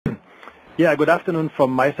Yeah, good afternoon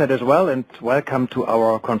from my side as well, and welcome to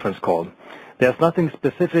our conference call. There's nothing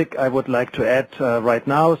specific I would like to add right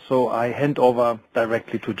now, so I hand over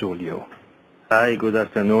directly to Giulio. Hi, good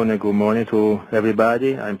afternoon and good morning to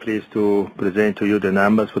everybody. I'm pleased to present to you the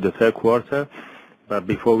numbers for the third quarter. But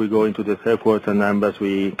before we go into the third quarter numbers,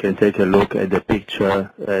 we can take a look at the picture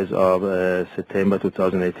as of September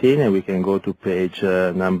 2018, and we can go to page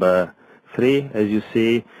number 3. As you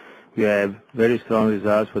see, we have very strong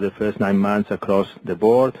results for the first 9 months across the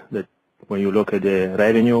board. That when you look at the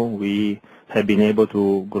revenue, we have been able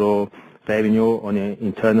to grow revenue on an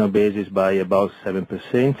internal basis by about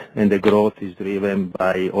 7%, and the growth is driven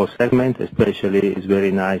by all segments. Especially, it's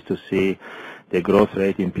very nice to see the growth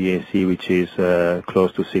rate in P&C, which is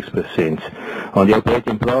close to 6%. On the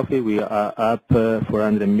operating profit, we are up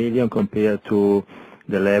 400 million compared to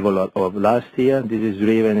the level of last year. This is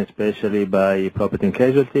driven especially by property and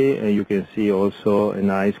casualty, and you can see also a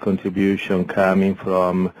nice contribution coming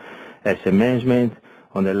from asset management.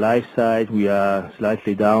 On the life side, we are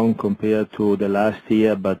slightly down compared to the last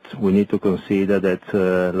year, but we need to consider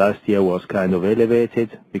that last year was kind of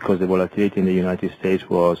elevated because the volatility in the United States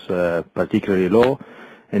was particularly low,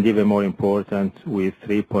 and even more important, with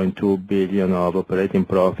 3.2 billion of operating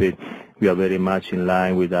profit, we are very much in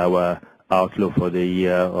line with our outlook for the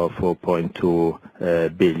year of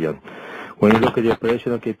 4.2 billion. When you look at the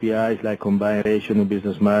operational KPIs like combined ratio, new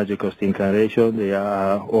business margin, cost-income ratio, they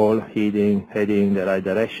are all heading in the right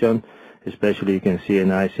direction. Especially, you can see a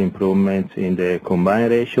nice improvement in the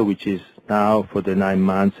combined ratio, which is now for the 9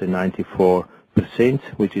 months at 94%,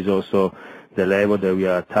 which is also the level that we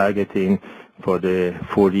are targeting for the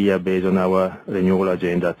full year based on our renewal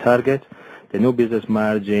agenda target. The new business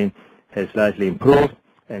margin has slightly improved,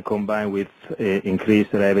 and combined with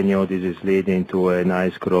increased revenue, this is leading to a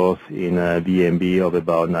nice growth in VNB of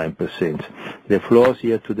about 9%. The flows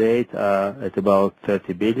year to date are at about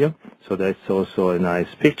 30 billion, so that's also a nice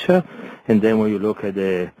picture. And then when you look at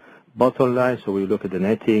the bottom line, so we look at the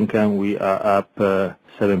net income, we are up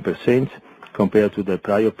 7% compared to the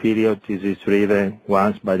prior period. This is driven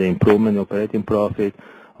once by the improvement in operating profit.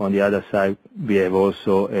 On the other side, we have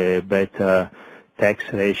also a better tax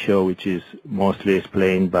ratio, which is mostly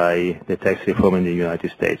explained by the tax reform in the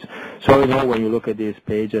United States. So, when you look at this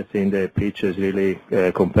page, I think the picture is really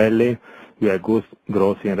compelling. We have good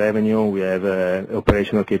growth in revenue. We have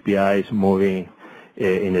operational KPIs moving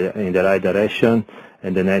in the right direction,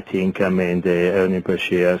 and the net income and the earning per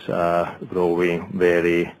shares are growing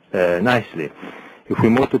very nicely. If we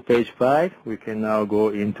move to page 5, we can now go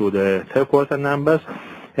into the third quarter numbers.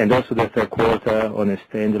 And also the third quarter on a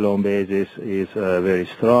standalone basis is very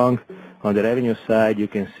strong. On the revenue side, you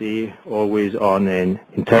can see always on an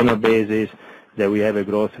internal basis that we have a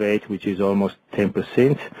growth rate which is almost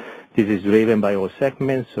 10%. This is driven by all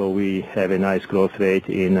segments, so we have a nice growth rate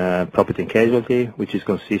in property and casualty, which is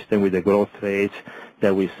consistent with the growth rate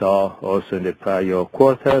that we saw also in the prior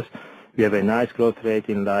quarters. We have a nice growth rate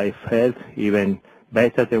in life health, even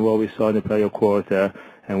better than what we saw in the prior quarter.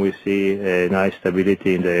 And we see a nice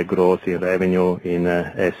stability in the growth in revenue in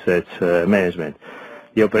assets management.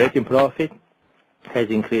 The operating profit has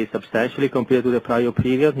increased substantially compared to the prior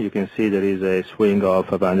period. You can see there is a swing of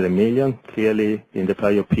 500 million. Clearly, in the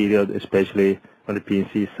prior period, especially on the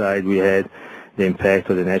P&C side, we had the impact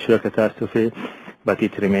of the natural catastrophe. But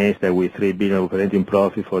it remains that with 3 billion operating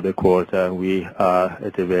profit for the quarter, we are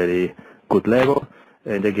at a very good level.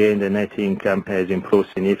 And again, the net income has improved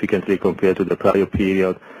significantly compared to the prior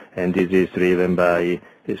period, and this is driven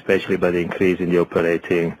especially by the increase in the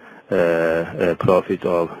operating profit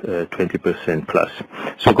of 20% plus.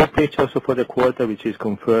 So good picture also for the quarter, which is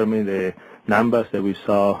confirming the numbers that we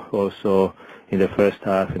saw also in the first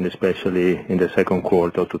half and especially in the second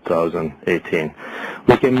quarter of 2018.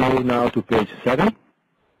 We can move now to page 7.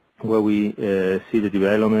 Where we see the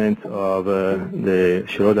development of the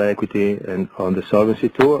shareholder equity and on the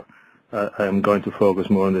Solvency II. I'm going to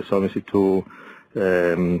focus more on the Solvency II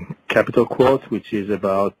capital quote, which is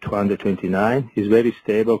about 229. It's very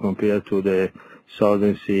stable compared to the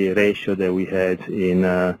solvency ratio that we had at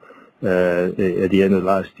the end of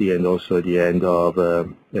last year and also at the end of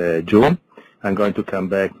June. I'm going to come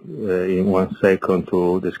back in 1 second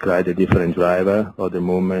to describe the different driver of the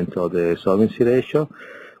movement of the solvency ratio.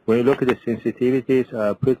 When you look at the sensitivities,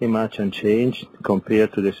 are pretty much unchanged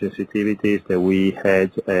compared to the sensitivities that we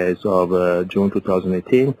had as of June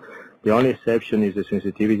 2018. The only exception is the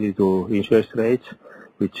sensitivity to interest rates,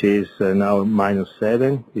 which is now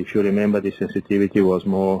 -7. If you remember, the sensitivity was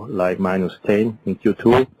more like -10 in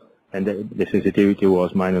Q2, and the sensitivity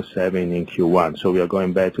was -7 in Q1. So we are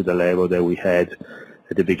going back to the level that we had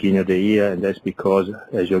at the beginning of the year, and that's because,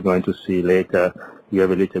 as you're going to see later, we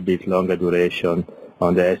have a little bit longer duration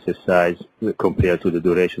on the asset side compared to the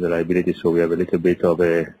duration of the liability, so we have a little bit of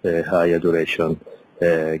a higher duration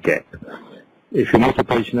gap. If you move to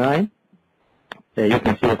page 9, you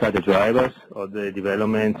can see what are the drivers of the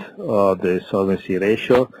development of the solvency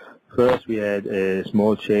ratio. First, we had a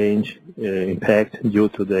small change impact due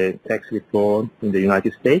to the tax reform in the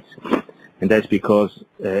United States. And that's because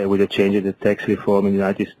with the change in the tax reform in the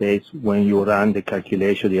United States, when you run the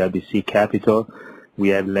calculation, the RBC capital, we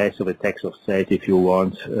have less of a tax offset, if you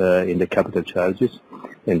want, in the capital charges.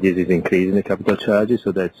 And this is increasing the capital charges,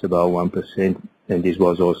 so that's about 1%. And this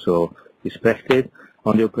was also expected.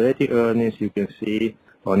 On the operating earnings, you can see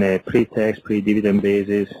on a pre-tax, pre-dividend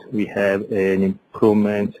basis, we have an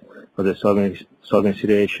improvement of the solvency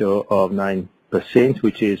ratio of 9%,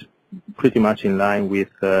 which is pretty much in line with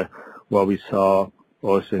what we saw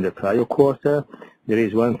also in the prior quarter. There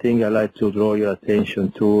is one thing I'd like to draw your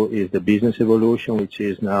attention to is the business evolution, which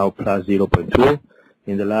is now plus 0.2.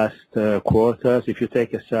 In the last quarters, if you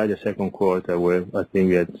take aside the second quarter where I think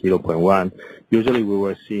we had 0.1, usually we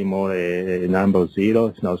were seeing more a number of 0.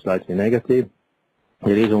 It's now slightly negative.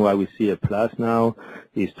 The reason why we see a plus now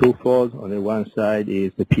is twofold. On the one side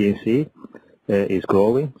is the P&C is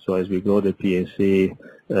growing. So as we grow the P&C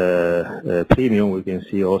premium, we can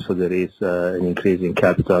see also there is an increase in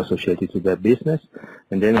capital associated to that business.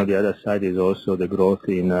 And then on the other side is also the growth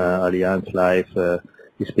in Allianz Life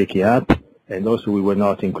is picking up. And also we were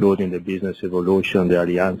not including the business evolution, the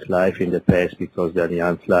Allianz Life in the past because the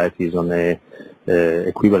Allianz Life is on a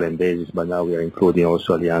equivalent basis, but now we are including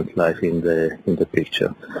also Allianz Life in the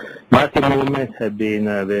picture. Market movements have been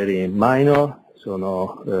very minor, so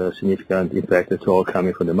no significant impact at all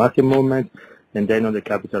coming from the market movement. And then on the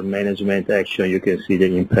capital management action, you can see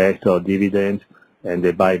the impact of dividends and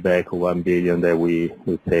the buyback of 1 billion that we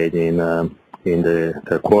paid in the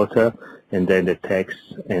third quarter. And then the tax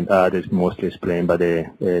and others mostly explained by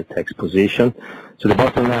the tax position. So the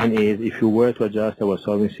bottom line is if you were to adjust our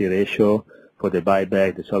solvency ratio for the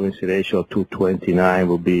buyback, the solvency ratio of 229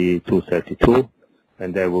 will be 232,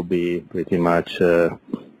 and that will be pretty much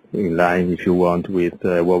in line, if you want, with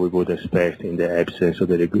what we would expect in the absence of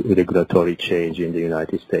the regulatory change in the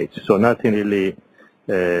United States. So nothing really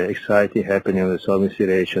exciting happening on the solvency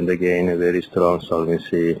ratio, and again, a very strong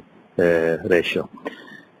solvency ratio.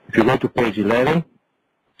 If you go to page 11,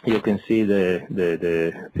 you can see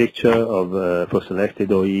the picture of for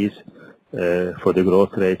selected OEs for the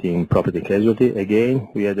growth rate in property casualty. Again,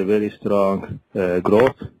 we had a very strong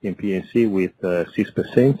growth in P&C with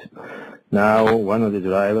 6%. Now, one of the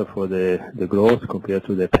drivers for the growth compared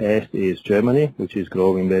to the past is Germany, which is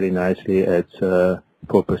growing very nicely at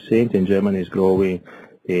 4%. And Germany is growing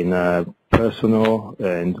in personal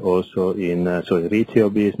and also in retail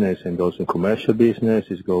business and also in commercial business.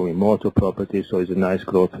 It's growing motor property, so it's a nice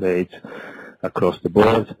growth rate across the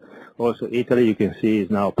board. Also, Italy, you can see, is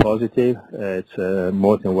now positive. It's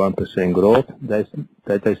more than 1% growth.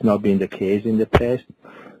 That has not been the case in the past.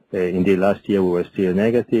 Indeed, last year we were still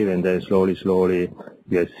negative, and then slowly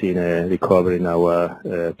we have seen a recovery in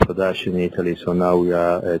our production in Italy. So now we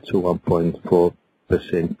are at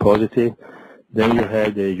 1.4% positive. Then you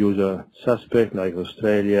have the usual suspect like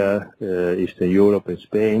Australia, Eastern Europe, and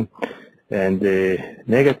Spain. And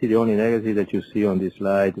the only negative that you see on this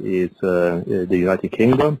slide is the United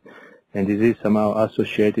Kingdom. And this is somehow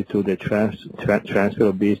associated to the transfer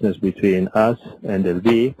of business between us and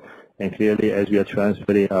LV. And clearly, as we are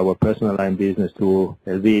transferring our personal line business to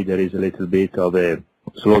LV, there is a little bit of a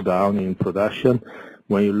slowdown in production.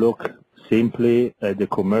 When you look simply at the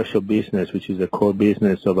commercial business, which is the core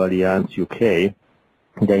business of Allianz UK,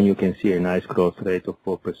 then you can see a nice growth rate of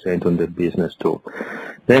 4% on the business too.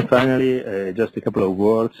 Then finally, just a couple of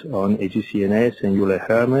words on AGCS and Euler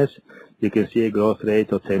Hermes. You can see a growth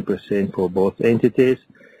rate of 10% for both entities.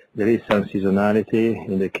 There is some seasonality.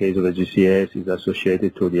 In the case of AGCS, it's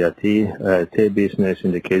associated to the AT business.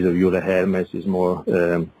 In the case of Euler Hermes, it's more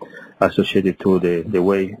associated to the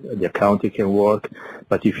way the accounting can work.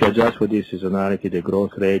 But if you adjust for this seasonality, the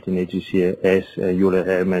growth rate in AGCS and Euler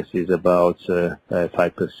Hermes is about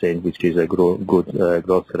 5%, which is a good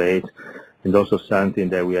growth rate, and also something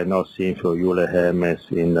that we are not seeing for Euler Hermes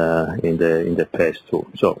in the past too.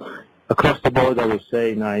 So across the board, I would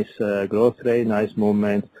say nice growth rate, nice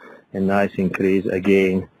movement, and nice increase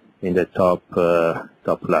again in the top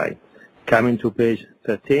line. Coming to page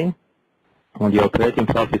 13. On the operating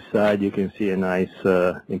profit side, you can see a nice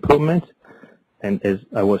improvement. And as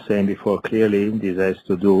I was saying before, clearly this has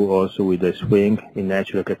to do also with the swing in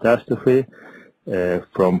natural catastrophe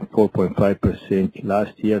from 4.5%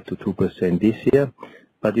 last year to 2% this year.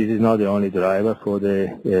 But this is not the only driver for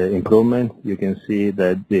the improvement. You can see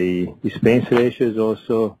that the expense ratio is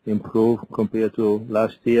also improved compared to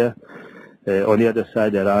last year. On the other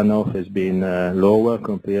side, the runoff has been lower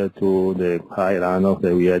compared to the high runoff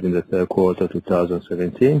that we had in the third quarter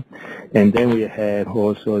 2017. And then we have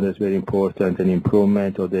also, that's very important, an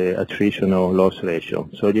improvement of the attritional loss ratio.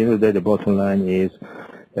 So at the end of the day, the bottom line is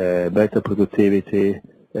better productivity,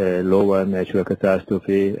 lower natural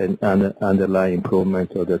catastrophe, and underlying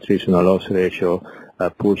improvement of the attritional loss ratio are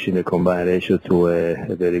pushing the combined ratio to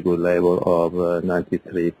a very good level of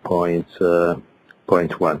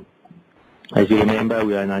 93.1. As you remember,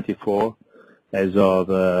 we are 94 as of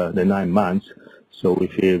the 9 months, so we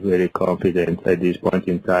feel very confident at this point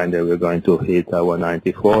in time that we're going to hit our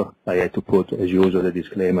 94. I had to put, as usual, a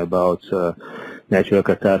disclaimer about natural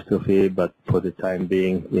catastrophe, but for the time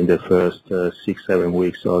being, in the first 6-7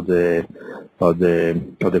 weeks of the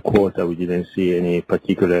quarter, we didn't see any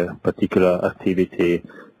particular activity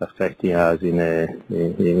affecting us in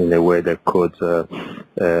a way that could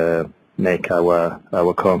make our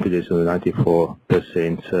confidence on the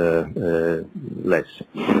 94% less.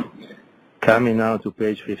 Coming now to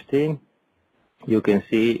page 15, you can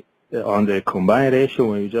see on the combined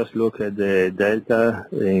ratio, when you just look at the delta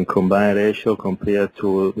in combined ratio compared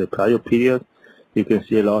to the prior period, you can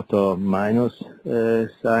see a lot of minus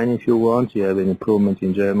sign if you want. You have an improvement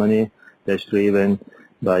in Germany that's driven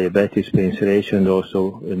by a better expense ratio and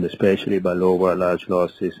also and especially by lower large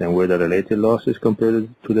losses and weather-related losses compared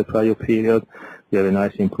to the prior period. We have a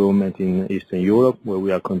nice improvement in Eastern Europe where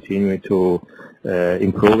we are continuing to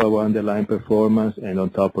improve our underlying performance, and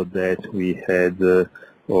on top of that we had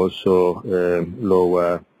also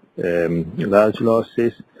lower large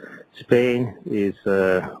losses. Spain is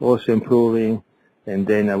also improving, and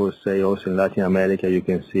then I would say also in Latin America you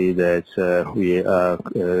can see that we are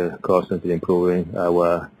constantly improving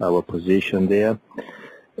our position there.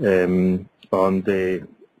 On the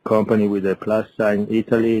company with a plus sign,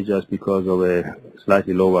 Italy, just because of a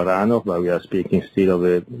slightly lower runoff, but we are speaking still of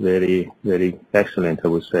a very, very excellent, I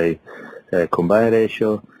would say, combined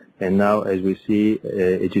ratio. And now as we see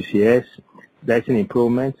AGCS, that's an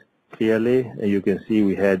improvement, clearly. You can see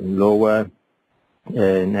we had lower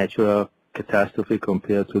natural catastrophe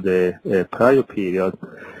compared to the prior period,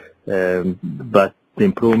 but the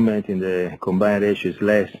improvement in the combined ratio is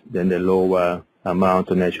less than the lower amount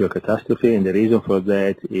of natural catastrophe, and the reason for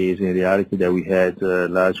that is in reality that we had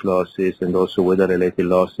large losses and also weather-related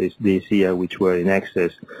losses this year which were in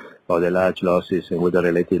excess of the large losses and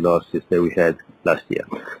weather-related losses that we had last year.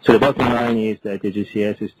 So the bottom line is that the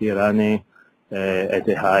GCS is still running at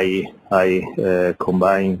a high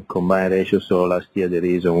combined ratio. So last year the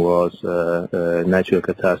reason was natural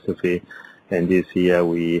catastrophe, and this year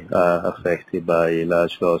we are affected by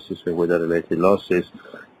large losses and weather-related losses,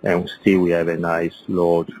 and still we have a nice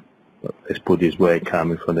load, let's put this way,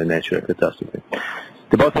 coming from the natural catastrophe.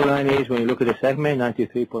 The bottom line is when you look at the segment,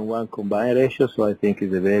 93.1 combined ratio, so I think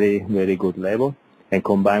is a very, very good level, and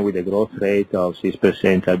combined with a growth rate of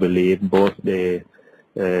 6%, I believe both the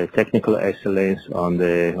technical excellence on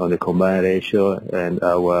the combined ratio and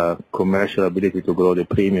our commercial ability to grow the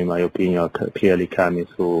premium, in my opinion, are clearly coming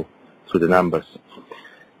through the numbers.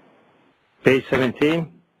 Page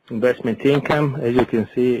 17, investment income, as you can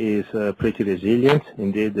see, is pretty resilient.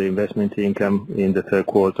 Indeed, the investment income in the third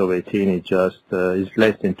quarter of 18 is just is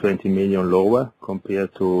less than 20 million lower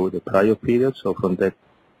compared to the prior period. So from that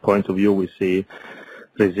point of view, we see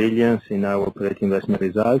resilience in our operating investment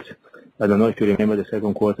results. I don't know if you remember the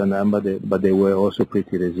second quarter number, but they were also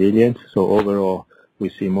pretty resilient. So overall, we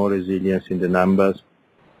see more resilience in the numbers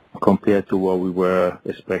compared to what we were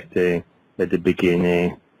expecting at the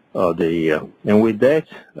beginning of the year. And with that,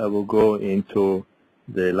 I will go into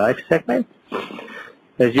the life segment.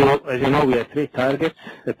 As you know, we have three targets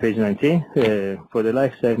at page 19. For the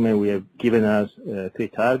life segment, we have given us three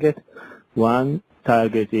targets. One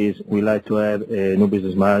target is we like to have a new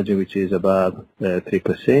business margin which is above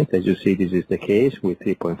 3%. As you see, this is the case with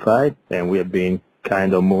 3.5, and we have been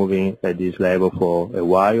kind of moving at this level for a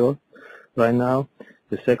while right now.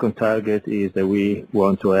 The second target is that we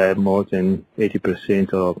want to have more than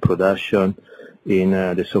 80% of production in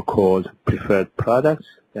the so-called preferred products.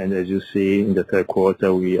 And as you see in the third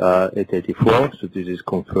quarter, we are at 84. So this is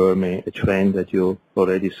confirming a trend that you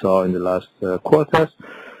already saw in the last quarters.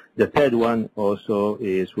 The third one also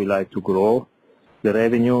is we like to grow the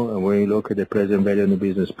revenue. And when you look at the present value of the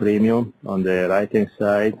business premium on the right-hand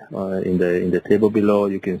side, in the table below,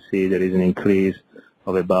 you can see there is an increase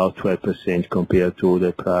of about 12% compared to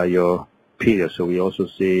the prior period. So we also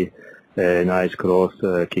see a nice growth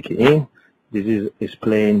kicking in. This is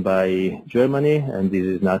explained by Germany, and this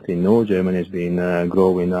is nothing new. Germany has been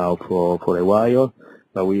growing now for a while,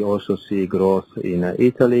 but we also see growth in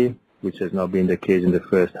Italy, which has not been the case in the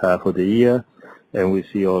first half of the year, and we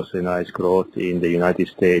see also a nice growth in the United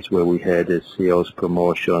States, where we had a sales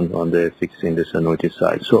promotion on the fixed index annuity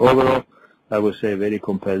side. So overall, I would say a very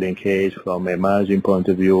compelling case from a margin point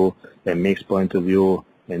of view, a mix point of view,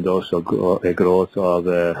 and also a growth of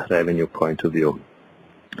a revenue point of view.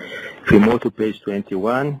 If we move to page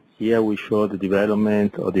 21, here we show the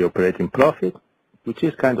development of the operating profit, which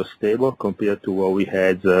is kind of stable compared to what we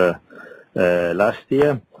had last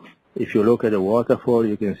year. If you look at the waterfall,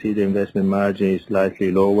 you can see the investment margin is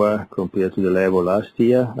slightly lower compared to the level last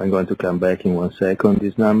year. I'm going to come back in 1 second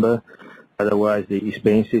this number. Otherwise, the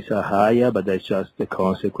expenses are higher, but that's just the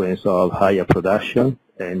consequence of higher production.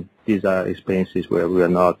 And these are expenses where we are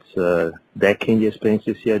not decking the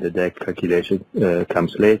expenses here. The deck calculation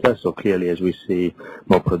comes later. So clearly, as we see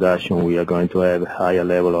more production, we are going to have a higher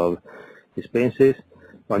level of expenses.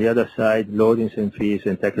 On the other side, loadings and fees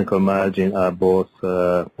and technical margin are both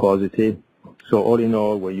positive. So all in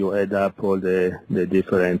all, when you add up all the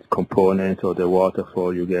different components of the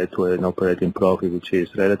waterfall, you get to an operating profit which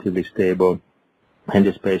is relatively stable, and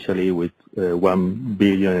especially with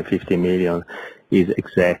 1,050 million is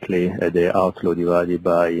exactly the outflow divided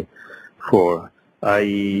by 4.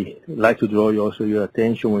 I like to draw also your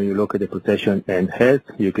attention when you look at the protection and health.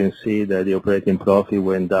 You can see that the operating profit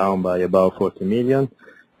went down by about 40 million,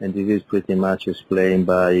 and this is pretty much explained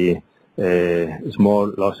by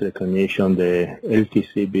small loss recognition, the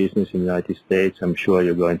LTC business in the United States. I'm sure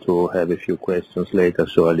you're going to have a few questions later,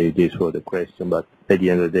 so I'll leave this for the question, but at the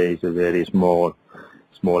end of the day, it's a very small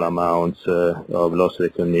amounts of loss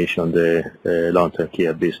recognition, the long-term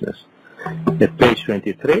care business. At page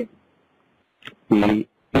 23, you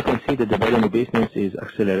can see that the value of business is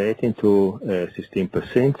accelerating to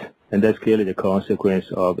 16%, and that's clearly the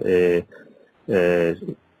consequence of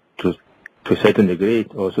to a certain degree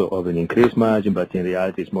also of an increased margin, but in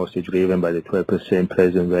reality it's mostly driven by the 12%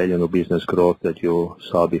 present value of business growth that you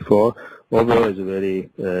saw before. Overall, it's a very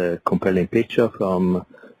compelling picture from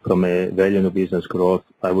a value of business growth,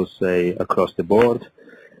 I would say, across the board.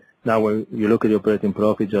 Now, when you look at the operating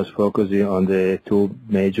profit, just focusing on the two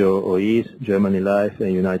major OEs, Germany Life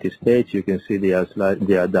and United States, you can see they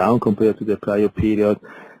are down compared to the prior period.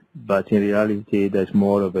 But in reality, there's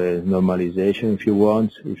more of a normalization, if you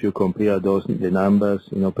want. If you compare the numbers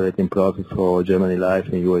in operating profit for Germany Life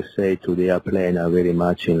and USA to their plan, are very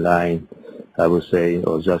much in line, I would say,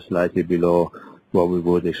 or just slightly below what we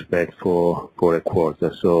would expect for a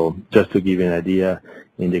quarter. So just to give you an idea,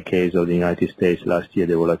 in the case of the United States, last year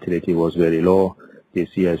the volatility was very low. This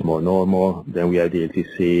year is more normal. Then we had the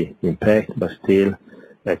LTC impact, but still,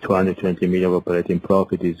 at 220 million of operating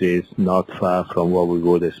profit, this is not far from what we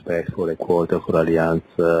would expect for a quarter for Allianz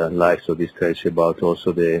Life. So this tells you about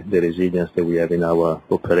also the resilience that we have in our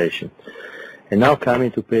operation. And now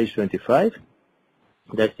coming to page 25,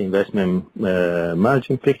 that's the investment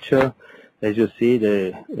margin picture. As you see,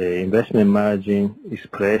 the investment margin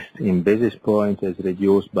expressed in basis points is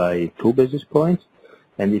reduced by 2 basis points.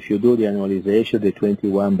 And if you do the annualization, the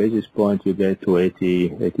 21 basis points, you get to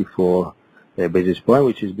 84 basis point,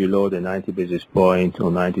 which is below the 90 basis point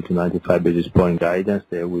or 90 to 95 basis point guidance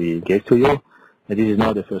that we gave to you. And this is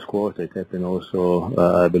not the first quarter. It happened also,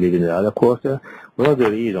 I believe, in the other quarter. One of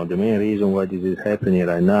the main reason why this is happening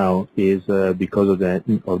right now is because of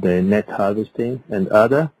the net harvesting and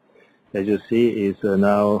other. As you see, is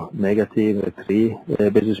now negative at 3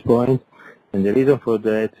 basis points. And the reason for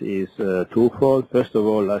that is twofold. First of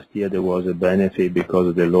all, last year there was a benefit because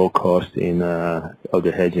of the low cost of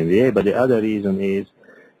the hedging VA. But the other reason is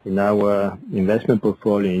in our investment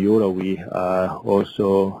portfolio in euro, we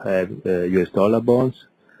also have US dollar bonds,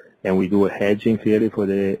 and we do a hedging clearly for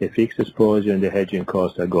the fixed exposure, and the hedging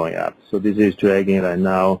costs are going up. So this is dragging right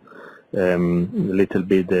now a little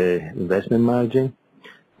bit the investment margin.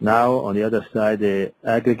 Now, on the other side, the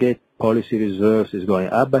aggregate policy reserves is going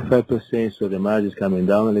up by 5%, so the margin is coming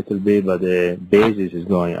down a little bit, but the basis is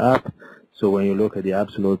going up. So when you look at the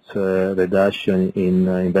absolute reduction in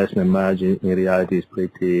investment margin, in reality is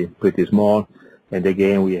pretty small. And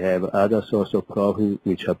again, we have other sources of profit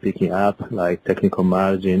which are picking up, like technical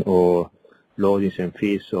margin or loadings and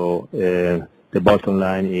fees. So the bottom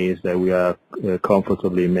line is that we are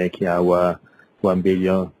comfortably making our 1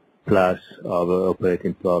 billion plus of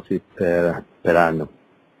operating profit per annum.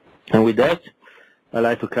 And with that, I'd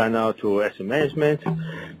like to come now to asset management.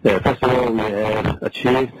 First of all, we have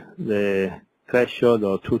achieved the threshold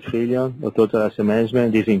of 2 trillion of total asset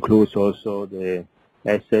management. This includes also the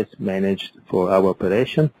assets managed for our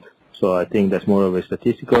operation. So I think that's more of a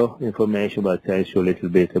statistical information, but it tells you a little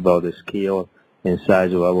bit about the scale and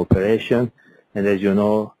size of our operation. And as you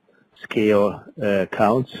know, scale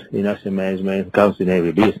counts in asset management, counts in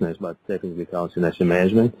every business, but definitely counts in asset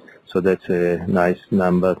management. So that's a nice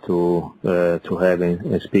number to have,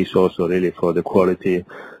 and speaks also really for the quality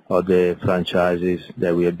of the franchises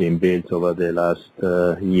that we have been built over the last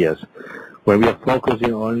years. When we are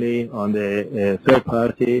focusing only on the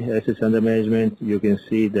third-party assets under management, you can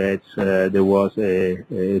see that there was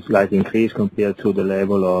a slight increase compared to the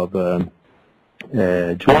level of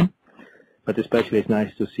June. But especially it's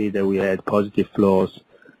nice to see that we had positive flows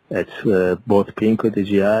at both PIMCO and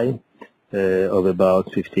DGI of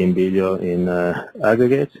about 15 billion in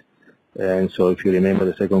aggregate. And so if you remember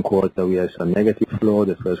the second quarter, we had some negative flow.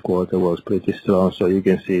 The first quarter was pretty strong. So you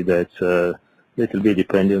can see that little bit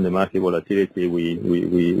depending on the market volatility,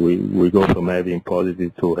 we go from having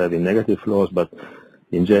positive to having negative flows. But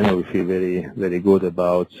in general, we feel very, very good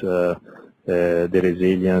about the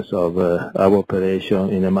resilience of our operation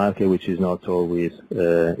in a market which is not always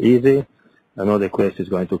easy. I know the question is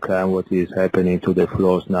going to come, what is happening to the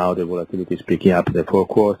flows now? The volatility is picking up in the fourth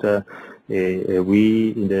quarter.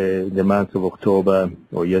 We, in the month of October,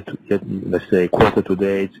 or let's say quarter to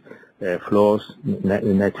date, flows,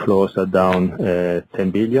 net flows are down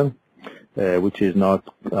 10 billion, which is not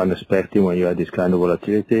unexpected when you have this kind of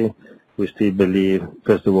volatility. We still believe,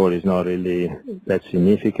 first of all, it's not really that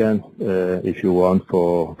significant, if you want,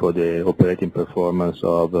 for the operating performance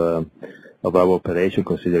of our operation,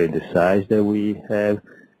 considering the size that we have.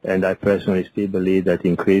 And I personally still believe that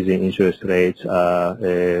increasing interest rates are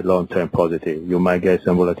long-term positive. You might get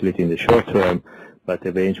some volatility in the short term, but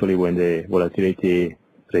eventually when the volatility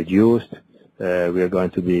reduced, we are going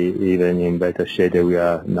to be even in better shape than we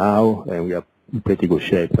are now, and we are in pretty good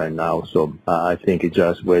shape right now. So I think it's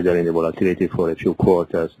just weathering the volatility for a few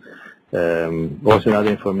quarters. Also another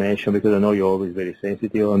information, because I know you're always very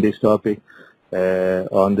sensitive on this topic,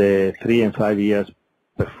 on the 3 and 5 years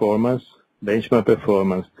performance, benchmark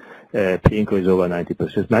performance, PIMCO is over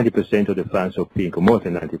 90%. 90% of the funds of PIMCO, more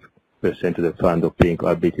than 90% of the fund of PIMCO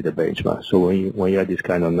are beating the benchmark. So when you have these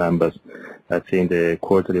kind of numbers, I think the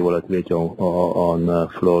quarterly volatility on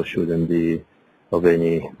flow shouldn't be of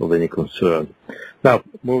any concern. Now,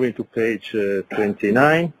 moving to page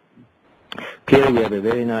 29. Clearly, we have a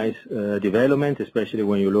very nice development, especially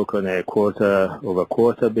when you look on a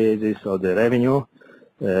quarter-over-quarter basis of the revenue.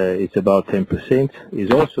 It's about 10%.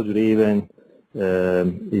 It's also driven,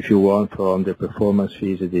 if you want, from the performance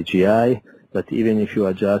fees at the GI. But even if you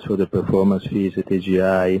adjust for the performance fees at the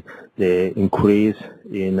GI, the increase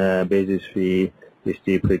in basis fee is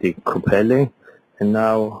still pretty compelling. And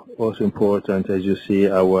now, also important, as you see,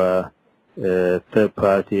 our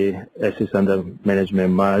third-party assets under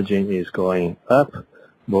management margin is going up,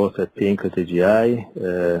 both at PIMCO and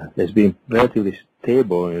DGI. It's been relatively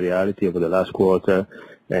stable in reality over the last quarter,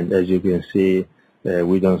 and as you can see,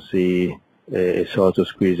 we don't see a sort of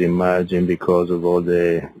squeezing margin because of all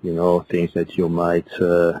the things that you might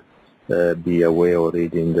be aware or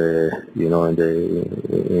read in the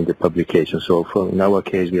in the publication. So in our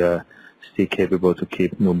case, we are still capable to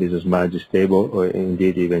keep new business margin stable, or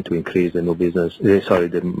indeed even to increase the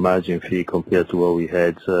the margin fee compared to what we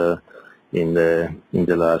had in the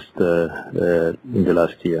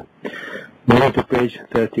last year. Moving to page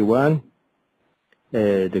 31,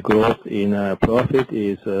 the growth in profit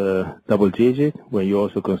is double digit when you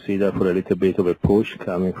also consider for a little bit of a push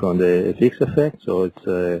coming from the FX effect. So it's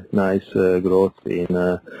a nice growth in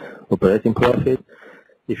operating profit.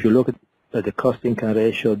 If you look at the cost-income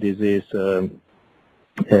ratio, this is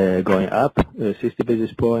going up 60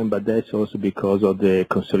 basis points, but that's also because of the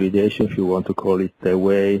consolidation, if you want to call it that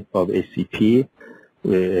way, of ACP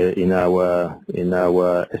in our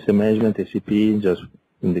asset management. ACP, just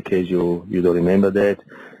in the case you don't remember that,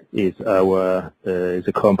 is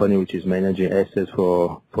a company which is managing assets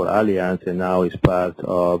for Allianz, and now is part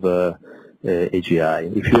of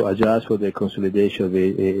AGI. If you adjust for the consolidation of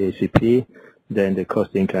ACP, then the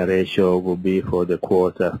cost-income ratio will be for the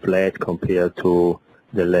quarter flat compared to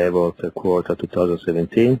the level of the quarter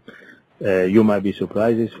 2017. You might be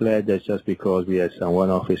surprised it's flat. That's just because we had some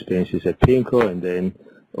one-off expenses at PIMCO, and then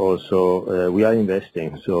also we are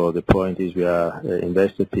investing. So the point is we are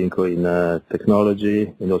invested PIMCO in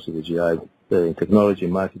technology, and also the GI in technology,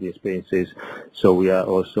 marketing expenses. So we are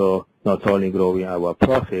also not only growing our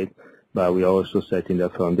profit, but we are also setting the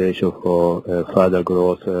foundation for further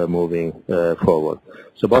growth moving forward.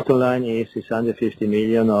 So bottom line is 650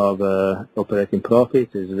 million of operating profit.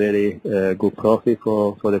 It's very good profit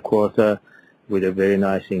for the quarter, with a very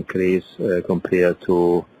nice increase compared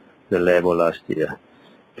to the level last year.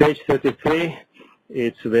 Page 33,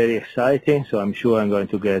 it's very exciting, so I'm sure I'm going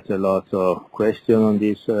to get a lot of questions on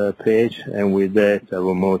this page, and with that I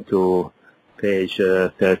will move to page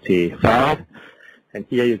 35. And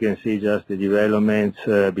here you can see just the developments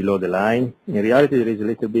below the line. In reality, there is a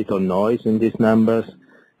little bit of noise in these numbers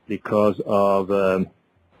because of the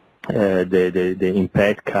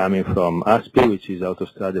impact coming from ASPI, which is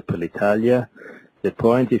Autostrade per l'Italia. The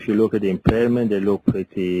point, if you look at the impairment, they look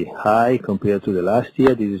pretty high compared to the last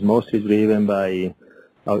year. This is mostly driven by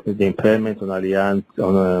the impairment on Allianz,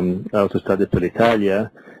 on Autostrade per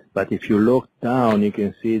l'Italia. But if you look down, you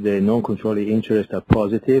can see the non-controlling interests are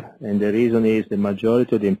positive, and the reason is the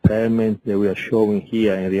majority of the impairment that we are showing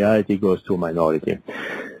here in reality goes to minority.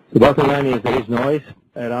 The bottom line is there is noise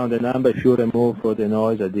around the number. If you remove for the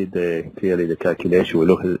noise, I did clearly the calculation, we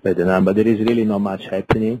look at the number, there is really not much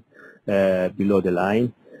happening below the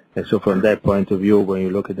line. And so from that point of view, when you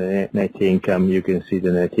look at the net income, you can see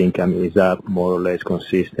the net income is up more or less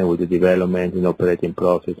consistent with the development in operating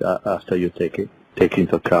profit after you take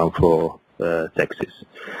into account for taxes.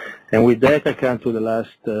 And with that, I come to the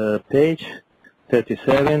last page,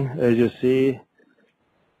 37, as you see.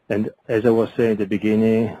 And as I was saying at the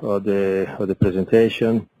beginning of the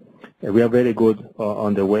presentation, we are very good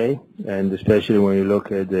on the way, and especially when you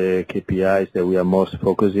look at the KPIs that we are most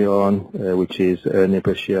focusing on, which is earnings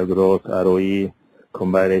per share growth, ROE,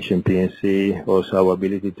 combined ratio in P&C, also our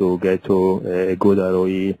ability to get to a good ROE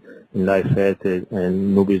in life health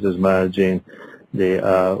and new business margin. They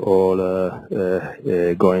are all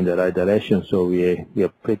going the right direction, so we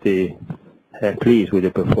are pretty pleased with the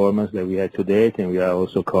performance that we had to date, and we are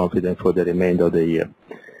also confident for the remainder of the year.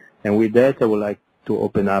 And with that, I would like to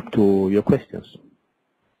open up to your questions.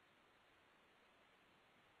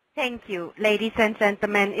 Thank you. Ladies and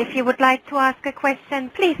gentlemen, if you would like to ask a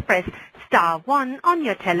question, please press *1 on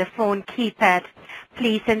your telephone keypad.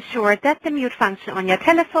 Please ensure that the mute function on your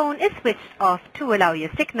telephone is switched off to allow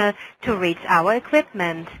your signal to reach our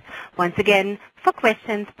equipment. Once again, for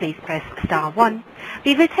questions, please press *1.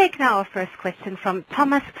 We will take now our first question from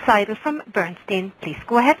Thomas Seidel from Bernstein. Please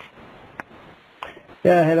go ahead.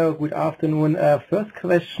 Yeah, hello, good afternoon. First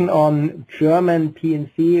question on German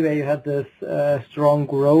P&C, where you had this strong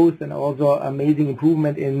growth and also amazing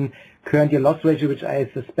improvement in current year loss ratio, which I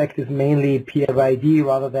suspect is mainly PYD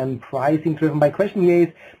rather than pricing driven. My question here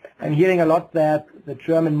is, I'm hearing a lot that the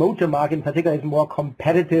German motor market in particular is more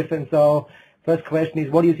competitive, and so first question is,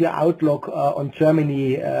 what is your outlook on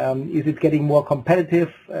Germany? Is it getting more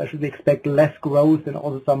competitive? Should we expect less growth and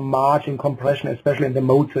also some margin compression, especially in the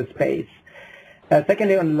motor space?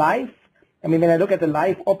 Secondly, on life, I mean, when I look at the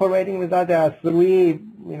life operating result, there are three,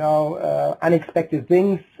 unexpected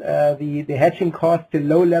things: the hedging cost, the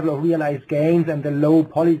low level of realized gains, and the low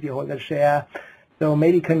policyholder share. So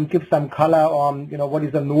maybe you can give some color on, what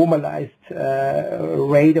is the normalized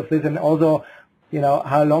rate of this, and also,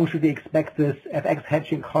 how long should we expect this FX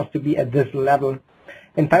hedging cost to be at this level?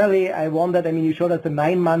 And finally, I wondered, you showed us the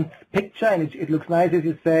 9-month picture, and it looks nice, as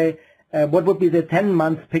you say. What would be the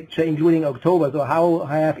 10-month picture, including October? So how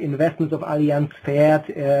have investments of Allianz fared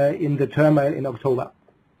in the turmoil in October?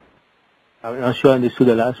 I'm not sure I understood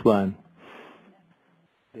the last one.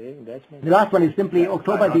 The last one is simply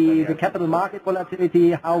October, the capital market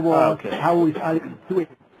volatility. How is Allianz doing?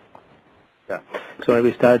 Yeah. So I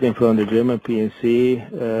was starting from the German P&C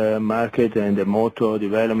market and the motor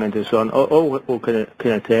development and so on. All can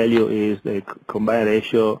I tell you is the combined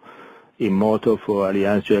ratio in motor for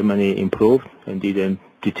Allianz Germany improved and didn't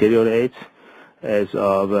deteriorate as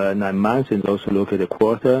of 9 months, and also look at the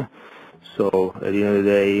quarter. So at the end of the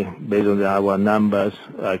day, based on our numbers,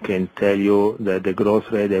 I can tell you that the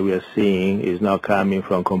growth rate that we are seeing is not coming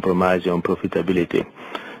from compromising on profitability.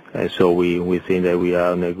 And so we think that we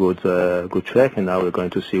are on a good track, and now we're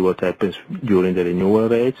going to see what happens during the renewal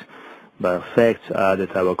rates. But facts are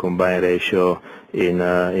that our combined ratio in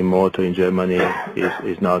motor in Germany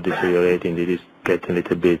is now deteriorating. It is getting a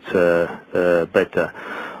little bit better.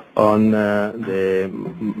 On the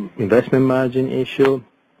investment margin issue,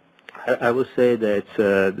 I would say that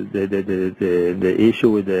the issue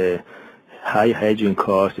with the high hedging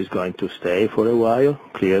cost is going to stay for a while,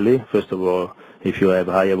 clearly. First of all, if you have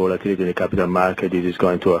higher volatility in the capital market, it is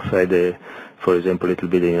going to affect, for example, a little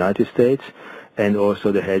bit the United States. And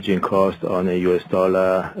also the hedging cost on a US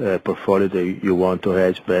dollar portfolio that you want to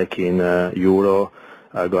hedge back in euro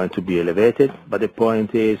are going to be elevated. But the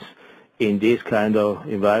point is, in this kind of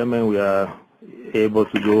environment, we are able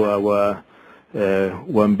to do our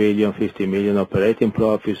 1,050 million operating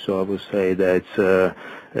profit. So I would say that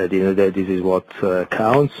at the end of the day, this is what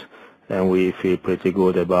counts, and we feel pretty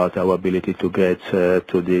good about our ability to get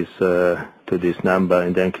to to this number,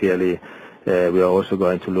 and then clearly we are also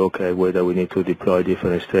going to look at whether we need to deploy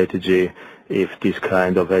different strategy if this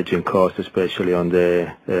kind of hedging cost, especially on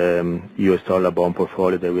the US dollar bond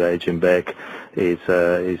portfolio that we are hedging back, is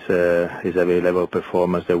a very level of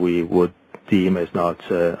performance that we would deem as not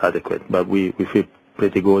adequate. But we feel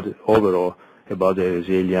pretty good overall about the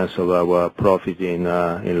resilience of our profit in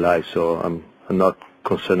life, so I'm not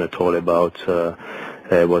concerned at all about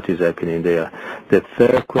what is happening there. The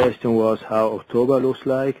third question was how October looks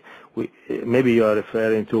like. Maybe you are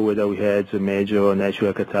referring to whether we had a major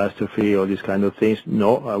natural catastrophe or these kind of things.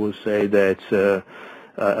 No, I would say that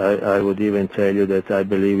I would even tell you that I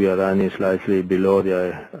believe we are running slightly below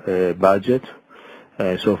the budget.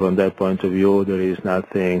 So from that point of view, there is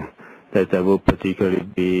nothing that I would particularly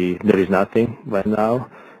be, there is nothing right now.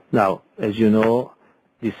 Now, as you know,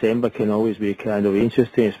 December can always be kind of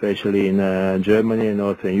interesting, especially in Germany and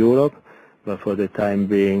Northern Europe. But for the time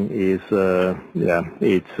being, it's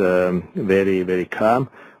very, very calm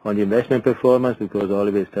on the investment performance, because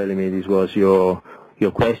Oliver is telling me this was your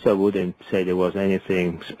question. I wouldn't say there was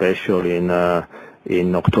anything special in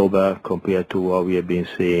October compared to what we have been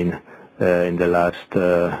seeing in the last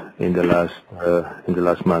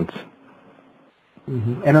months.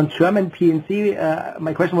 Mm-hmm. And on German P&C,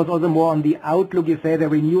 my question was also more on the outlook. You say the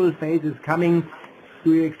renewal phase is coming.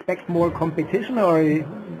 Do you expect more competition, or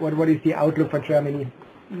what is the outlook for Germany?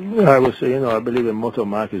 I would say, I believe the motor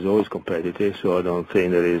market is always competitive, so I don't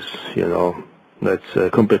think there is, that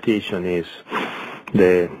competition is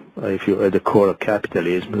if you're at the core of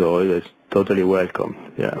capitalism, so it's totally welcome.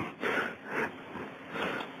 Yeah.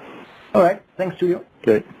 All right. Thanks, Giulio.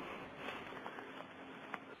 Okay.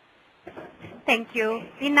 Thank you.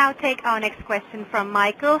 We now take our next question from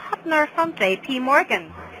Michael Huttner from J.P.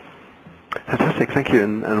 Morgan. Fantastic, thank you,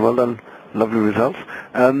 and well done. Lovely results.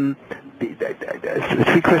 The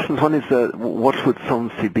three questions. One is, what would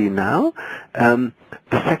solvency be now? The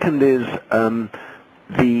second is,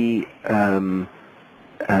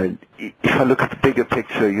 if I look at the bigger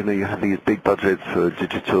picture, you have these big budgets for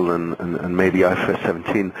digital and maybe IFRS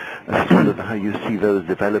 17. I just wondered how you see those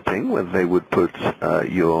developing, whether they would put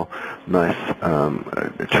your nice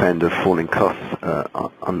trend of falling costs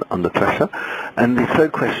under pressure. And the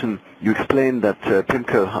third question, you explained that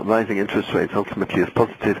PIMCO rising interest rates ultimately is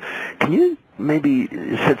positive. Can you maybe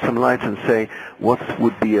shed some light and say what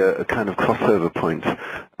would be a kind of crossover point,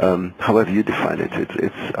 however you define it?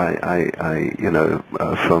 It's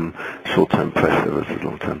from short-term pressure versus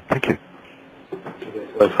long-term. Thank you.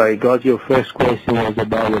 If I got your first question was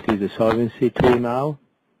about what is the Solvency II now?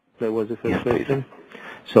 That was the first question?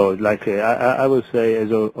 Please. So, I would say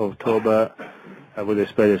as of October, I would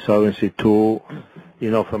expect the Solvency II,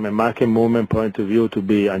 from a market movement point of view, to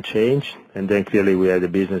be unchanged, and then clearly we had the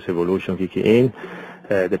business evolution kicking in.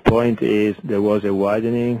 The point is there was a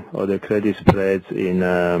widening of the credit spreads in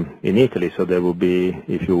Italy, so there will be,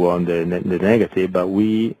 if you want, the negative, but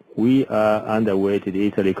we are underweighted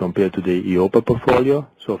Italy compared to the EIOPA portfolio.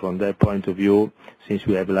 So from that point of view, since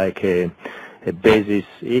we have a basis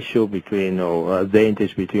issue or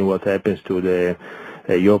advantage between what happens to the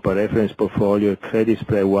EIOPA reference portfolio, credit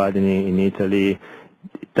spread widening in Italy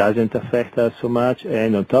doesn't affect us so much,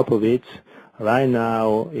 and on top of it, right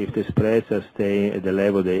now, if the spreads are staying at the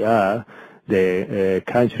level they are, the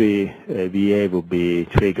country VA will be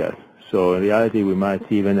triggered. So in reality, we might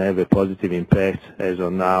even have a positive impact as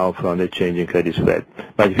of now from the changing credit spread.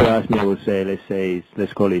 But if you ask me, I would say,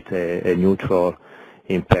 let's call it a neutral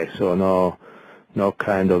impact. So no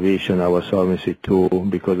kind of issue in our Solvency II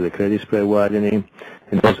because of the credit spread widening.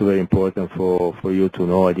 And also very important for you to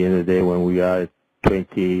know at the end of the day when we are at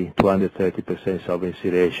 230% solvency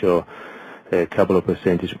ratio, a couple of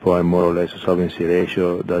percentage point more or less of solvency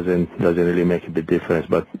ratio doesn't really make a big difference,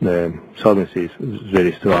 but solvency is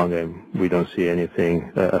very strong and we don't see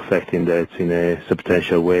anything affecting that in a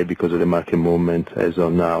substantial way because of the market movement as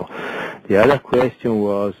of now. The other question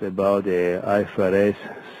was about the IFRS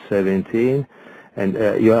 17, and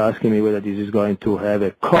you're asking me whether this is going to have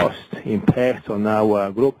a cost impact on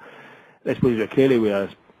our group. Let's put it clearly, we are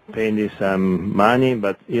spending some money,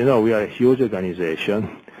 but we are a huge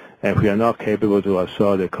organization. And if we are not capable to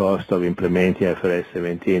absorb the cost of implementing IFRS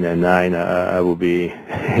 17 and 9, I would be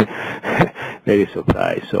very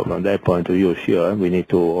surprised. So from that point of view, sure, we need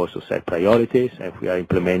to also set priorities. If we are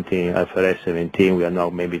implementing IFRS 17, we are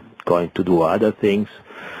not maybe going to do other things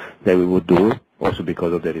that we would do, also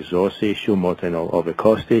because of the resource issue, more than of a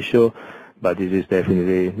cost issue. But this is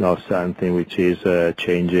definitely not something which is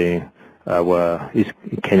changing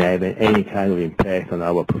it can have any kind of impact on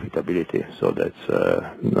our profitability, so that's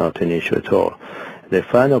not an issue at all. The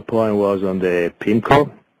final point was on the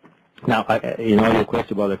PIMCO. Now, your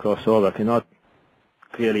question about the crossover, I cannot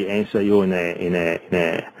clearly answer you in a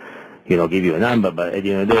give you a number, but at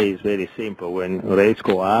the end of the day, it's very simple. When rates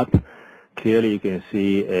go up, clearly you can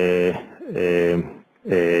see a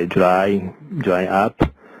dry up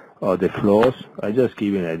of the flows. I just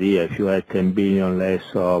give you an idea. If you had 10 billion less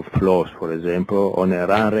of flows, for example, on a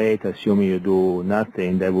run rate, assuming you do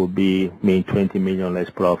nothing, that would mean 20 million less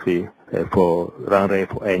profit for run rate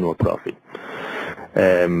for annual profit.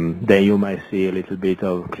 Then you might see a little bit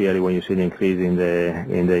of, clearly when you see an increase in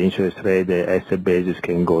the interest rate, the asset basis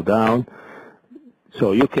can go down.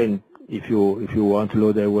 So you can, if you want to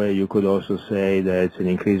look that way, you could also say that it's an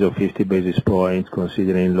increase of 50 basis points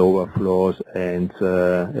considering lower flows, and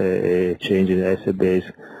a change in asset base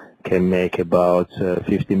can make about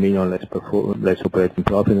 50 million less operating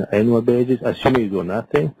profit on an annual basis, assuming you do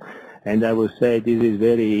nothing. And I would say this is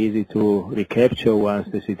very easy to recapture once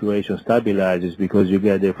the situation stabilizes, because you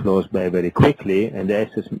get the flows back very quickly and the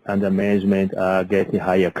assets under management are getting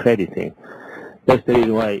higher crediting. That's the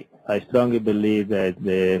reason why I strongly believe that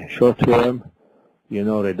the short term,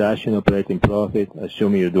 reduction operating profit,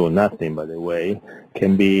 assuming you do nothing, by the way,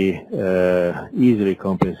 can be easily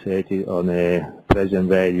compensated on a present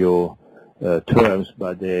value terms,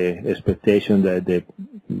 but the expectation that the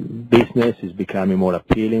business is becoming more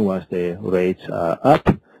appealing once the rates are up,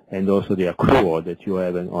 and also the accrual that you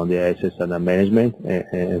have on the assets under management,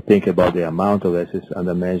 and think about the amount of assets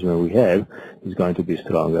under management we have, is going to be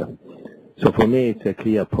stronger. So for me, it's a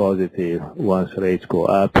clear positive once rates go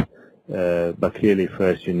up, but clearly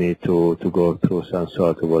first you need to go through some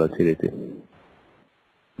sort of volatility.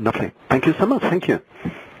 Lovely. Thank you so much. Thank you.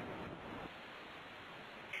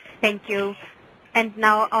 Thank you. And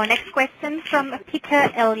now our next question from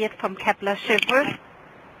Peter Elliott from Kepler Cheuvreux.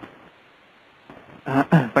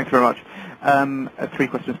 Thanks very much. 3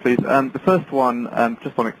 questions, please. The first one,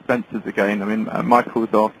 just on expenses again. I mean, Michael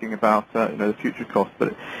was asking about the future costs,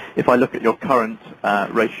 but if I look at your current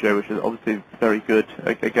ratio, which is obviously very good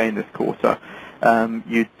again this quarter,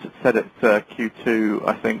 you said at Q2,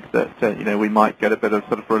 I think that we might get a bit of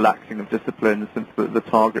sort of relaxing of discipline since the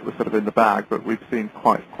target was sort of in the bag, but we've seen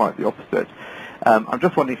quite the opposite. I'm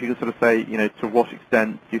just wondering if you could sort of say, to what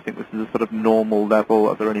extent do you think this is a sort of normal level?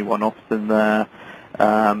 Are there any one-offs in there?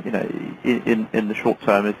 In the short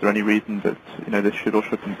term, is there any reason that this should or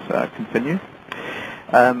shouldn't continue?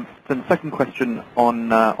 Then the second question on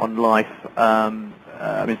life.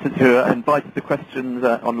 I mean, since you're invited to questions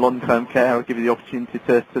on long-term care, I'll give you the opportunity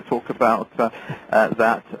to talk about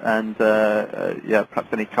that, and perhaps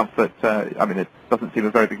any comfort. I mean, it doesn't seem a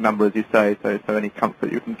very big number, as you say, so any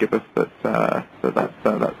comfort you can give us that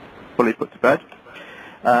that's fully put to bed.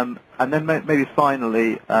 And then maybe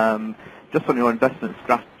finally, just on your investment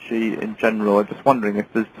strategy in general, I'm just wondering if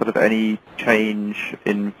there's sort of any change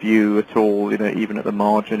in view at all, even at the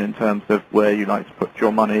margin, in terms of where you like to put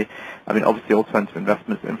your money. I mean, obviously alternative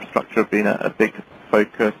investments, infrastructure have been a big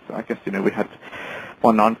focus. I guess, we had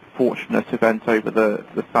one unfortunate event over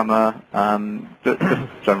the summer. Just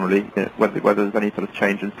generally, whether there's any sort of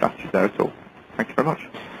change in strategy there at all. Thank you very much.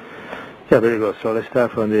 Yeah, very good. So let's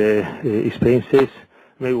start from the expenses.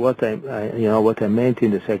 Maybe what I meant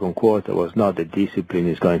in the second quarter was not that discipline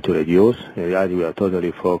is going to reduce. In reality, we are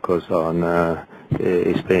totally focused on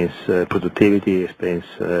expense productivity, expense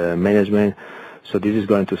management. So this is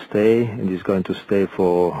going to stay, and it's going to stay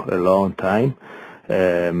for a long time.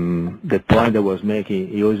 The point I was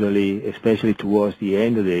making, usually, especially towards the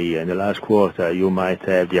end of the year, in the last quarter, you might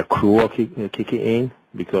have the accrual kicking in,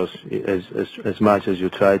 because as much as you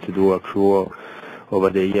try to do accrual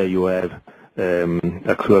over the year, you have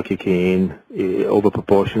accrual kicking in over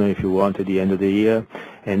proportional, if you want, at the end of the year,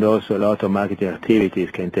 and also a lot of marketing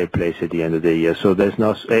activities can take place at the end of the year. So there's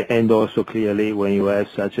not, and also clearly when you have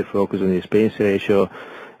such a focus on the expense ratio,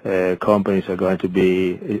 companies are going to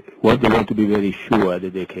be want to be very sure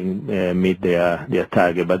that they can meet their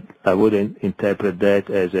target. But I wouldn't interpret that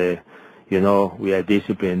as we are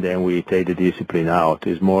disciplined, then we take the discipline out.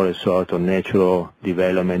 It's more a sort of natural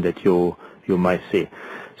development that you might see.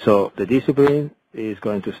 So the discipline is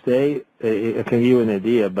going to stay. I can give you an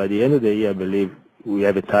idea. By the end of the year, I believe we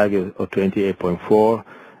have a target of 28.4.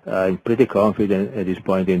 I'm pretty confident at this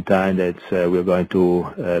point in time that we're going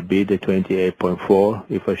to beat the 28.4.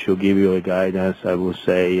 If I should give you a guidance, I would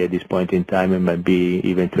say at this point in time it might be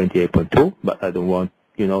even 28.2. But I don't want,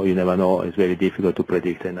 you never know. It's very difficult to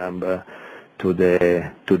predict a number to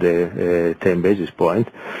the 10 basis point.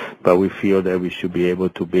 But we feel that we should be able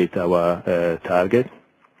to beat our target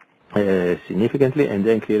significantly, and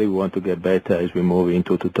then clearly we want to get better as we move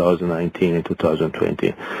into 2019 and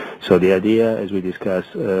 2020. So the idea, as we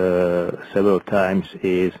discussed several times,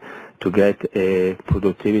 is to get a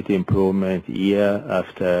productivity improvement year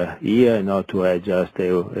after year, not to have just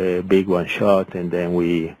a big one shot and then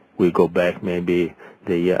we go back maybe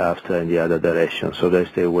the year after in the other direction. So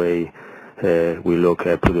that's the way we look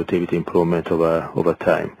at productivity improvement over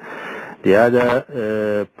time. The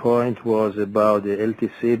other point was about the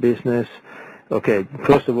LTC business. Okay,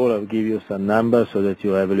 first of all, I'll give you some numbers so that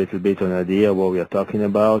you have a little bit of an idea what we are talking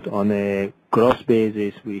about. On a gross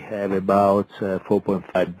basis, we have about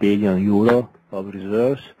 4.5 billion euro of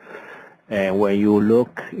reserves. And when you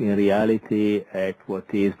look in reality at what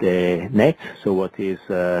is the net, so what is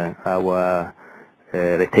our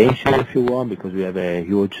retention, if you want, because we have a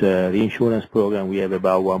huge reinsurance program, we have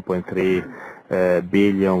about 1.3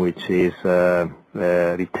 billion, which is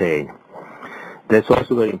retained. That's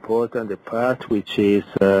also very important. The part which is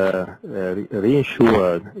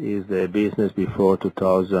reinsured is the business before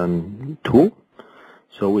 2002,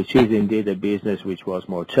 so which is indeed a business which was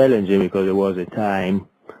more challenging because there was a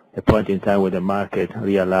point in time where the market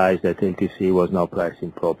realized that LTC was not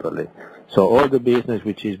pricing properly. So all the business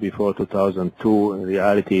which is before 2002 in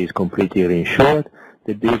reality is completely reinsured.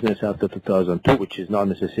 The business after 2002, which is not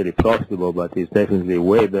necessarily profitable, but is definitely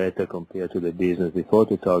way better compared to the business before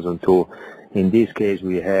 2002. In this case,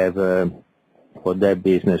 we have, for that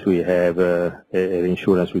business, we have an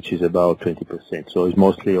insurance which is about 20%. So it's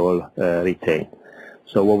mostly all retained.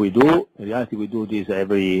 So what we do, in reality, we do this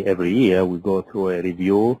every year. We go through a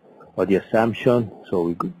review of the assumption.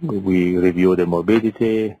 So we review the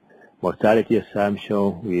morbidity, mortality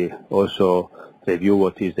assumption. We also review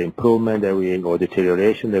what is the improvement that or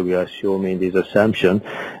deterioration that we are assuming this assumption.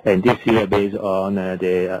 And this year, based on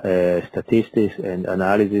the statistics and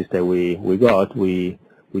analysis that we got, we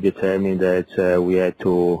determined that we had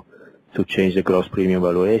to change the gross premium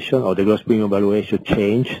valuation, or the gross premium valuation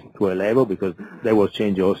changed to a level, because there was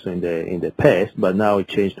change also in the past, but now it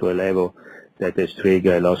changed to a level that has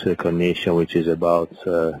triggered loss recognition, which is about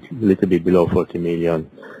a little bit below 40 million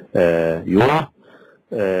euro.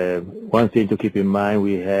 One thing to keep in mind,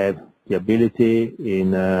 we have the ability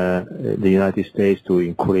in the United States to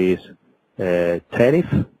increase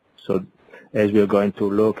tariff. So as we are going to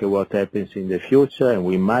look at what happens in the future, and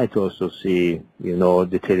we might also see,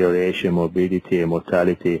 deterioration, morbidity and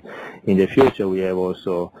mortality in the future, we have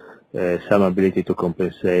also some ability to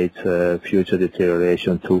compensate future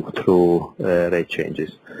deterioration through rate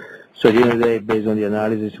changes. So at the end of the day, based on the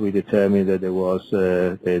analysis, we determined that there was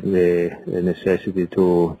the necessity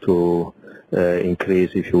to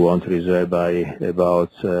increase, if you want, reserve by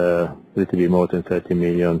about a little bit more than 30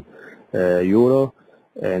 million euro.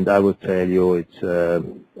 And I would tell you, it's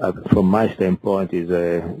from my standpoint, is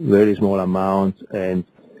a very small amount. And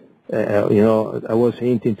I was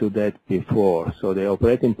hinting to that before. So the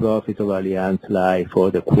operating profit of Allianz Life for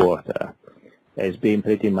the quarter has been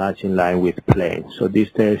pretty much in line with plan. So this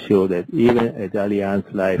tells you that even at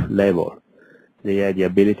Allianz Life level, they had the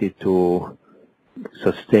ability to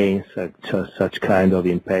sustain such kind of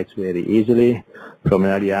impacts very easily. From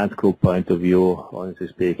an Allianz Group point of view, honestly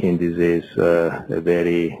speaking, this is a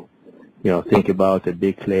very, think about a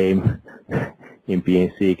big claim in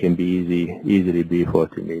P&C can be easily be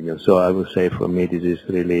 40 million. So I would say for me, this is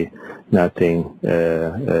really nothing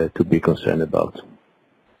to be concerned about.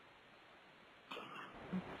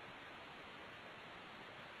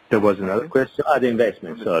 There was another question. The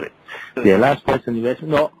investment, sorry. The last question,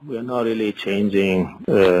 investment. No, we are not really changing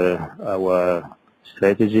our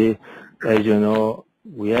strategy. As you know,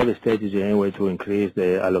 we have a strategy anyway to increase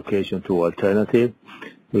the allocation to alternative,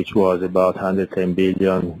 which was about 110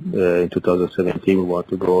 billion in 2017. We want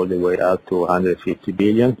to go all the way up to 150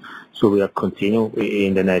 billion. So we are continuing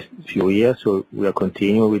in the next few years. So we are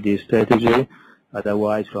continuing with this strategy.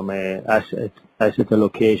 Otherwise, from an asset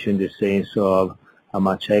allocation, in the sense of how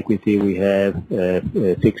much equity we have,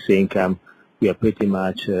 fixed income, we are pretty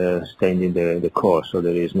much standing the course. So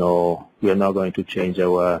there is we are not going to change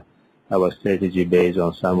our strategy based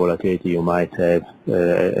on some volatility you might have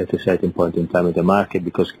at a certain point in time in the market,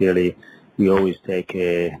 because clearly we always take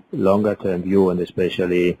a longer term view, and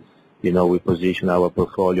especially, we position our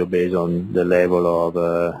portfolio based on the level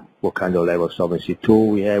of what kind of level of Solvency II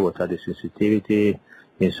we have, what are the sensitivity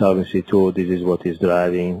in Solvency II. This is what is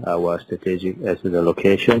driving our strategic asset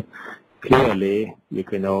allocation. Clearly, you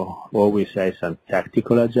can always say some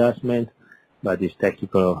tactical adjustment, but these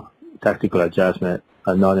tactical adjustments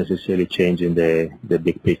are not necessarily changing the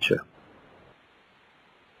big picture.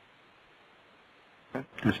 Okay.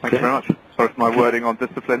 Thank you very much. Sorry for my wording on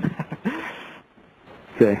discipline.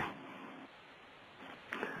 Okay.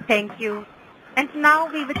 Thank you. And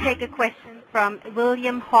now we will take a question from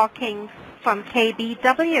William Hawkins from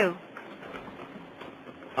KBW.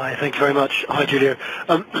 Hi, thank you very much. Hi, Giulio.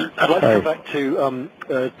 I'd like to come back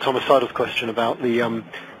to Thomas Seidel's question about the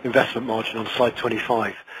investment margin on slide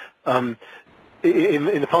 25. In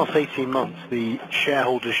the past 18 months, the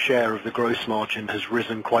shareholders' share of the gross margin has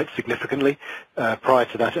risen quite significantly. Prior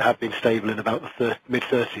to that, it had been stable in about the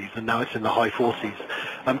mid-30s, and now it's in the high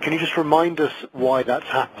 40s. Can you just remind us why that's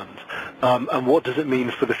happened, and what does it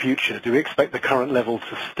mean for the future? Do we expect the current level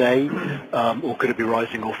to stay, or could it be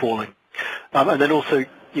rising or falling? And then also,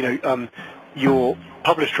 your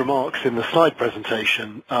published remarks in the slide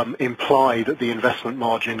presentation imply that the investment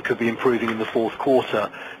margin could be improving in the fourth quarter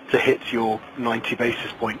to hit your 90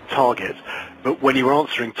 basis point target. But when you were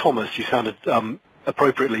answering Thomas, you sounded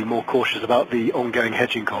appropriately more cautious about the ongoing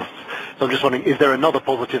hedging costs. So I'm just wondering, is there another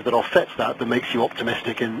positive that offsets that makes you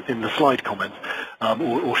optimistic in the slide comment,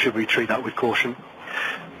 or should we treat that with caution?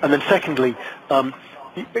 And then secondly,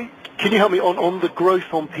 can you help me on the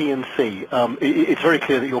growth on P&C? It's very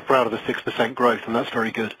clear that you're proud of the 6% growth, and that's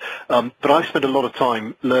very good. But I've spent a lot of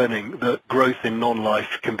time learning that growth in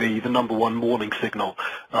non-life can be the #1 warning signal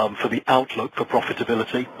for the outlook for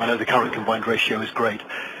profitability. I know the current combined ratio is great.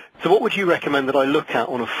 So what would you recommend that I look at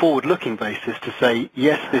on a forward-looking basis to say,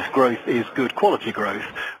 yes, this growth is good quality growth,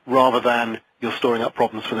 rather than you're storing up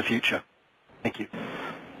problems for the future? Thank you.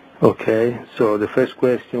 Okay, so the first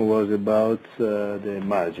question was about the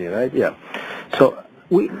margin, right? Yeah. So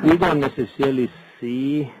we don't necessarily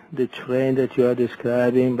see the trend that you are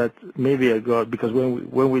describing, but maybe because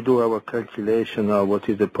when we do our calculation of what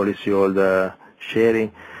is the policyholder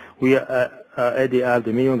sharing, we are at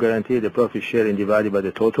the minimum guarantee, the profit sharing divided by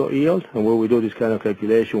the total yield, and when we do this kind of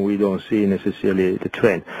calculation, we don't see necessarily the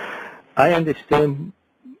trend. I understand,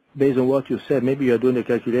 based on what you said, maybe you're doing the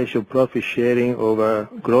calculation profit sharing over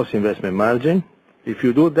gross investment margin. If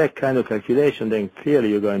you do that kind of calculation, then clearly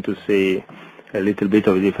you're going to see a little bit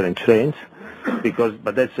of different trends,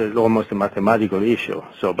 but that's almost a mathematical issue.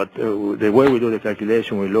 So, but the way we do the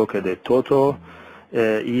calculation, we look at the total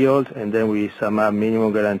yield, and then we sum up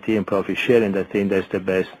minimum guarantee and profit sharing. I think that's the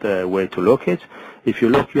best way to look at it. If you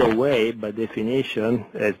look your way, by definition,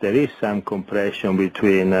 as there is some compression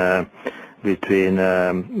between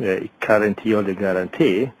current yield and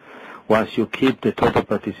guarantee, once you keep the total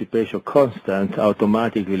participation constant,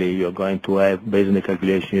 automatically you're going to have, based on the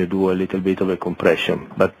calculation, you do a little bit of a compression.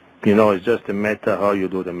 But, it's just a matter how you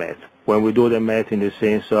do the math. When we do the math in the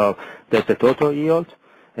sense of that's the total yield,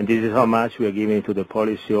 and this is how much we are giving to the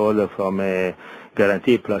policyholder from a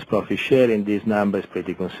guarantee plus profit sharing, this number is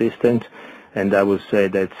pretty consistent. And I would say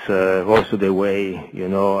that's also the way,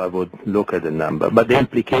 I would look at the number. But the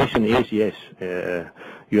implication is, yes,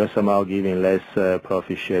 you are somehow giving less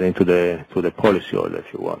profit sharing to the policyholder,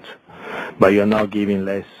 if you want. But you're not giving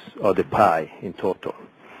less of the pie in total.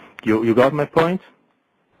 You got my point,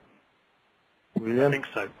 William? I think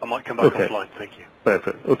so. I might come back offline. Thank you.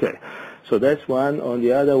 Perfect. Okay. So that's one. On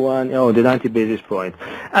the other one, the 90 basis point.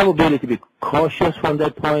 I will be a little bit cautious from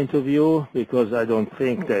that point of view, because I don't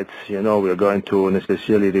think that, we're going to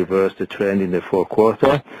necessarily reverse the trend in the fourth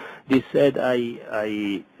quarter. This said,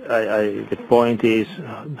 the point is,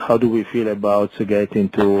 how do we feel about getting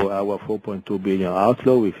to our 4.2 billion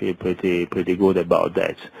outflow? We feel pretty good about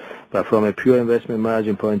that. But from a pure investment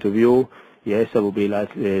margin point of view, yes, I will be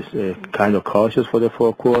kind of cautious for the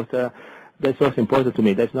fourth quarter. That's what's important to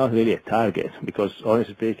me. That's not really a target, because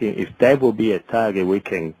honestly speaking, if that will be a target, we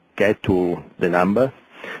can get to the number.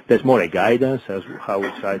 That's more a guidance as how we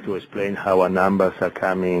try to explain how our numbers are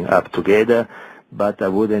coming up together. But I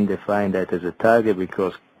wouldn't define that as a target,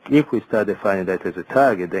 because if we start defining that as a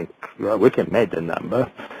target, then we can make the number.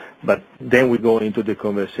 But then we go into the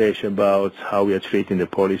conversation about how we are treating the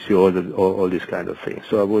policy, all these kind of things.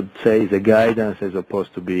 So I would say it's a guidance as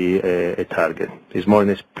opposed to be a target. It's more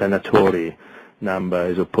an explanatory number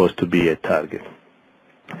as opposed to be a target.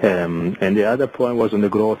 And the other point was on the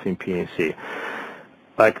growth in P&C.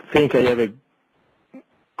 I think I have a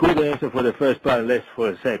good answer for the first part, less for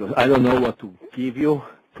a second. I don't know what to give you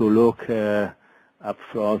to look up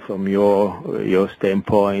front from your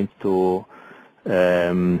standpoint to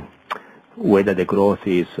whether the growth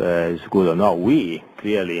is good or not. We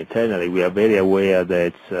clearly internally we are very aware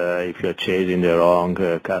that if you're chasing the wrong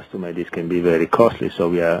customer, this can be very costly. So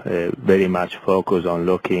we are very much focused on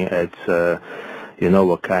looking at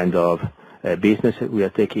what kind of business we are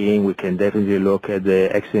taking in. We can definitely look at the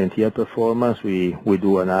accident year performance. We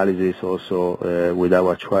do analysis also with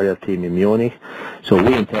our actuarial team in Munich. So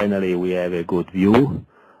we internally we have a good view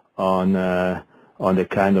on the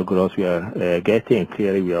kind of growth we are getting.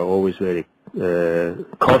 Clearly, we are always very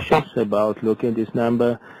cautious about looking at this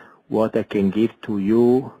number. What I can give to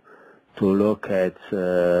you look at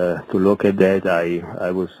that,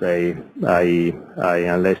 I would say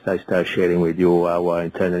unless I start sharing with you our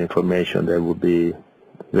internal information, that would be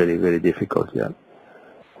very, very difficult. Yeah.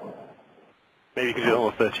 Maybe you can do it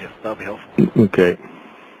on the 30th. That'll be helpful. Okay.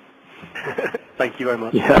 Thank you very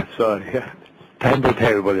much. Yeah. Sorry. Yeah. Time will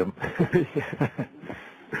tell, William.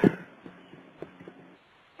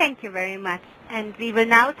 Thank you very much. And we will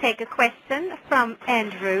now take a question from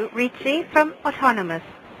Andrew Ritchie from Autonomous.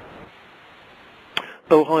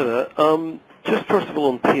 Oh, hi there. Just first of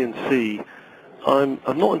all on P&C, I'm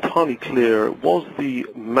not entirely clear. Was the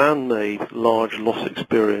man-made large loss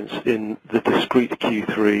experience in the discrete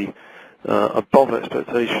Q3 above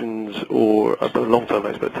expectations or above long-term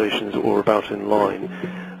expectations or about in line?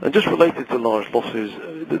 And just related to large losses,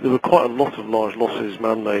 there were quite a lot of large losses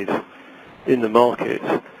man-made in the market,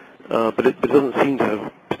 but it doesn't seem to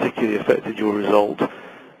have particularly affected your result.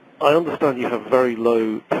 I understand you have very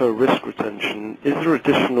low per-risk retention. Is there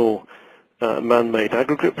additional man-made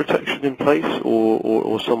aggregate protection in place,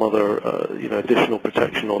 or some other additional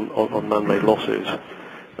protection on man-made losses?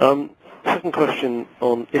 Second question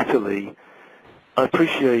on Italy. I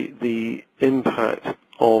appreciate the impact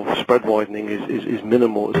of spread widening is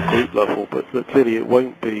minimal at the group level, but clearly it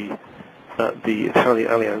won't be at the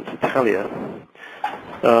Allianz Italia.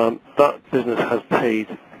 That business has paid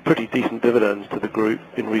pretty decent dividends to the group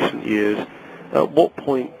in recent years. At what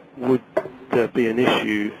point would there be an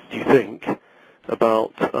issue, do you think,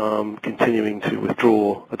 about continuing to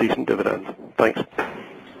withdraw a decent dividend? Thanks.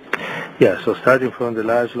 Yeah, so starting from the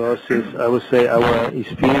large losses, I would say our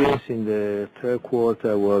experience in the third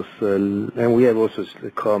quarter was, and we have also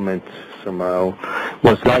a comment somehow,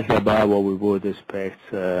 was slightly above what we would expect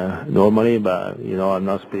normally, but, I'm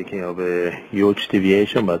not speaking of a huge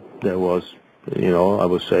deviation, but there was, I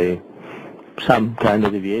would say some kind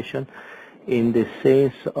of deviation. In the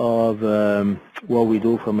sense of what we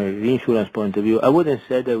do from a reinsurance point of view, I wouldn't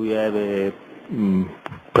say that we have a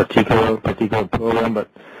particular program, but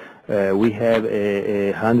we have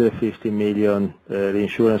a 150 million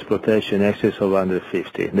reinsurance protection, excess of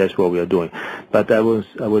 150. That's what we are doing. But I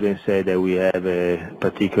wouldn't say that we have a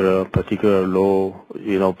particular low,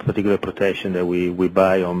 particular protection that we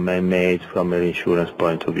buy on man-made from a reinsurance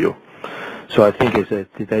point of view. So I think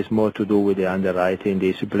it has more to do with the underwriting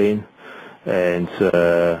discipline and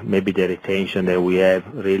maybe the retention that we have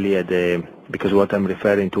really because what I'm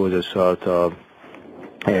referring to is a sort of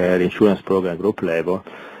reinsurance program group level.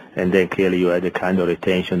 And then clearly you have the kind of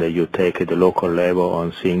retention that you take at the local level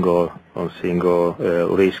on single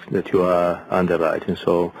risk that you are underwriting.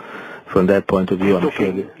 So from that point of view, I'm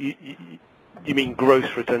sure. You mean gross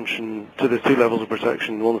retention to the two levels of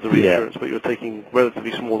protection, one of the reinsurance, but you're taking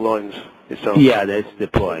relatively small lines itself? Yeah, that's the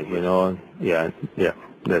point. Yeah.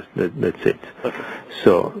 That's it. Okay.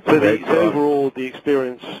 So overall, the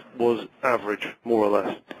experience was average, more or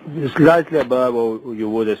less. Slightly above what you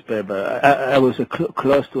would expect, but I was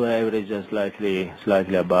close to average and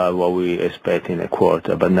slightly above what we expect in a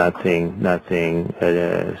quarter, but nothing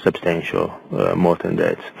substantial more than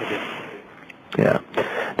that. Okay. Yeah.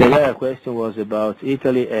 The other question was about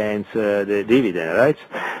Italy and the dividend, right?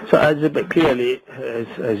 So clearly,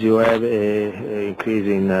 as you have an increase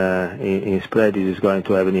in spread, it is going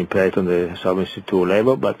to have an impact on the Solvency II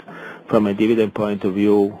level. But from a dividend point of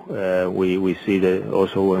view, we see that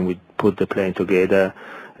also when we put the plan together,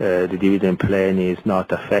 the dividend plan is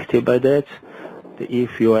not affected by that.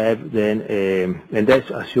 If you have then, and that's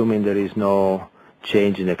assuming there is no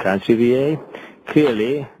change in the country VA.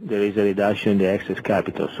 Clearly, there is a reduction in the excess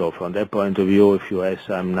capital. So from that point of view, if you have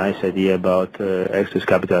some nice idea about excess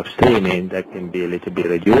capital upstreaming, that can be a little bit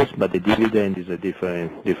reduced, but the dividend is a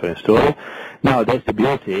different story. Now, that's the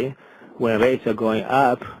beauty. When rates are going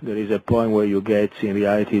up, there is a point where you get, in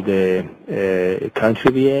reality, the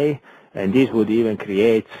country VA, and this would even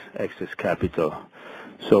create excess capital.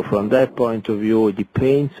 So from that point of view, it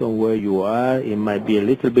depends on where you are. It might be a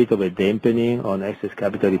little bit of a dampening on excess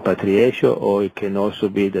capital repatriation, or it can also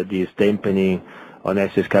be that this dampening on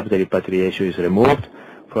excess capital repatriation is removed.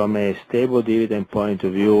 From a stable dividend point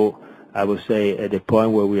of view, I would say at the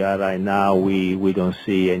point where we are right now, we don't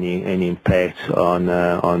see any impact on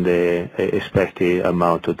the expected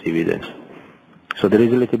amount of dividends. So there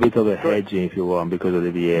is a little bit of a hedging, if you want, because of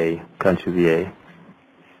the VA, country VA.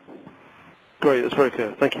 Great, that's very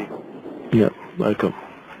clear. Thank you. Yeah, welcome.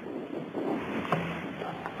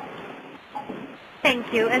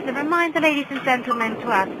 Thank you. As a reminder, ladies and gentlemen, to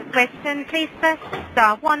ask a question, please press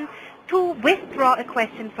star 1. To withdraw a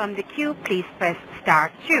question from the queue, please press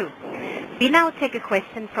star 2. We now take a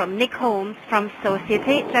question from Nick Holmes from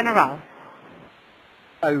Societe Generale.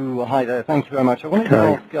 Oh, hi there. Thank you very much. I wanted to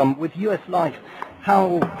ask, with US Life,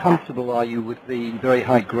 how comfortable are you with the very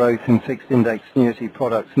high growth in fixed index annuity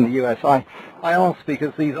products in the US? I ask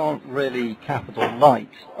because these aren't really capital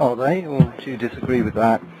light, are they? Or do you disagree with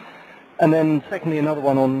that? And then secondly, another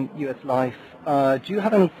one on US Life. Do you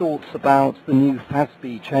have any thoughts about the new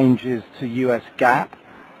FASB changes to US GAAP?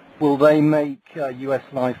 Will they make US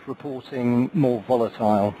Life reporting more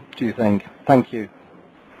volatile, do you think? Thank you.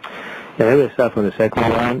 Yeah, let me start from the second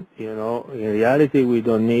one. You know, in reality, we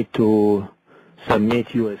don't need to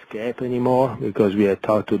submit US GAAP anymore because we have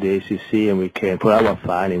talked to the ACC and we can, for our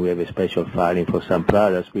filing, we have a special filing for some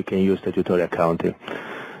products, we can use statutory accounting.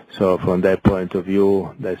 So from that point of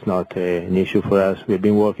view, that's not an issue for us. We've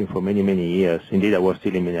been working for many, many years. Indeed, I was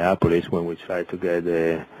still in Minneapolis when we tried to get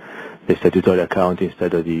the statutory accounting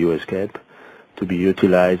instead of the US GAAP to be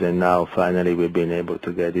utilized, and now finally we've been able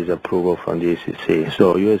to get this approval from the ACC.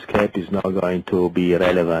 So US GAAP is not going to be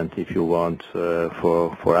relevant, if you want,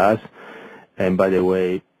 for us. And by the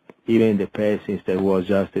way, even in the past, since there was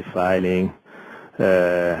just a filing,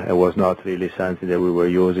 it was not really something that we were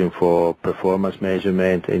using for performance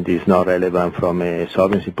measurement, and is not relevant from a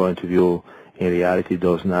solvency point of view. In reality,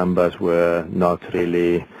 those numbers were not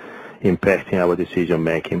really impacting our decision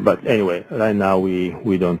making. But anyway, right now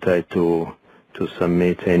we don't try to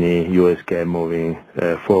submit any US GAAP moving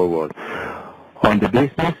forward. On the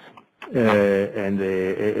business and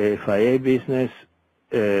the FIA business,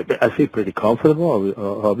 I feel pretty comfortable,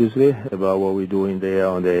 obviously, about what we're doing there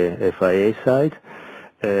on the FIA side.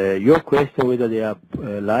 Your question whether they are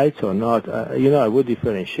light or not, I would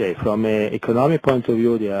differentiate. From an economic point of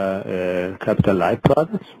view, they are capital light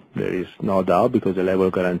products. There is no doubt, because the level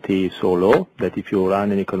of guarantee is so low that if you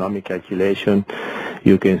run an economic calculation,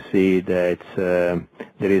 you can see that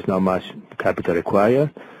there is not much capital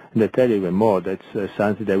required. And I tell you even more, that's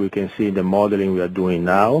something that we can see in the modeling we are doing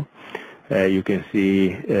now. You can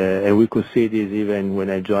see, and we could see this even when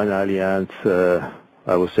I joined Allianz,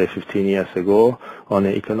 I would say 15 years ago, on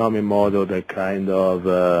an economic model, the kind of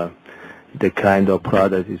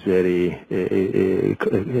product is very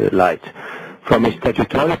light. From a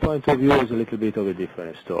statutory point of view, it's a little bit of a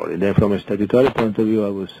different story. Then from a statutory point of view, I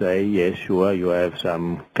would say, yes, sure, you have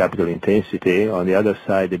some capital intensity. On the other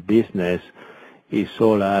side, the business is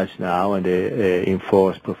so large now, and the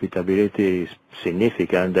enforced profitability is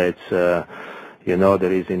significant that,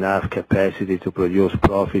 there is enough capacity to produce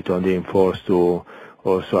profit on the enforced to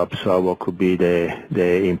also absorb what could be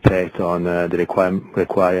the impact on the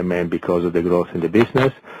requirement because of the growth in the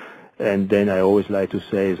business. And then I always like to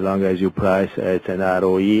say, as long as you price at an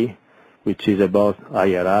ROE, which is about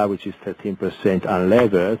IRR, which is 13%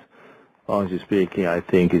 unlevered, honestly speaking, I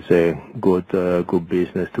think it's a good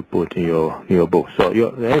business to put in your book. So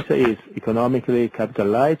the answer is economically capital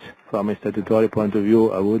light. From a statutory point of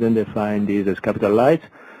view, I wouldn't define this as capital light,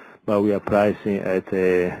 but we are pricing at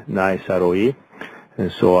a nice ROE,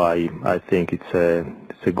 and so I think it's a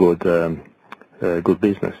good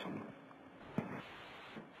business.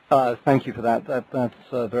 Thank you for that.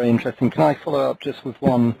 That's very interesting. Can I follow up just with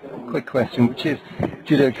one quick question, which is,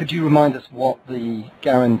 Giulio, could you remind us what the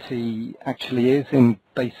guarantee actually is in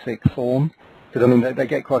basic form? Because, I mean, they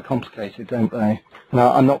get quite complicated, don't they?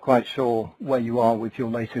 Now, I'm not quite sure where you are with your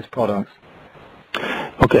latest products.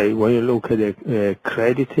 Okay, when you look at the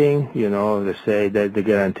crediting, they say that the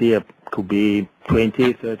guarantee could be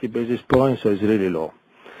 20, 30 basis points, so it's really low.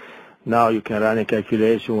 Now you can run a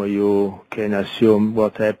calculation where you can assume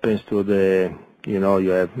what happens to the, you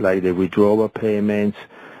have like the withdrawal payments,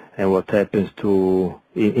 and what happens to,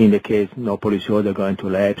 in the case no policyholder going to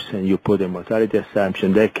lapse and you put a mortality assumption.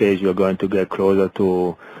 In that case, you're going to get closer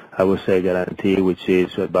to, I would say, guarantee, which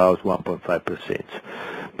is about 1.5%.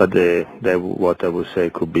 But what I would say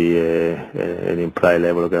could be an implied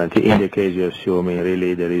level of guarantee. In the case you're assuming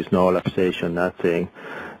really there is no lapsation, nothing,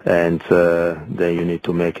 and then you need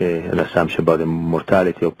to make an assumption about the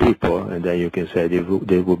mortality of people, and then you can say this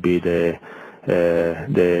would be the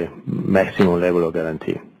maximum level of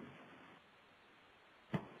guarantee.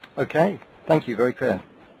 Okay, thank you, very clear.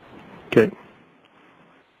 Okay.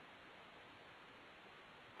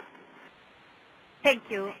 Thank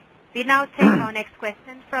you. We now take our next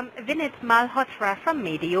question from Vinit Malhotra from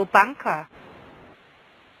Mediobanca.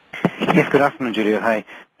 Yes, good afternoon, Giulio. Hi.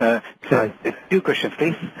 Hi. Two questions,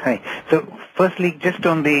 please. Hi. So, firstly, just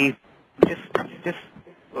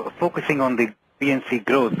focusing on the P&C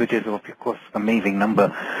growth, which is, of course, amazing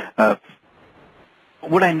number.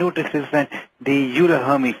 What I noticed is that the Euler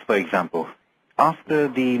Hermes, for example, after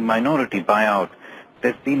the minority buyout,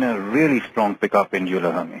 there's been a really strong pickup in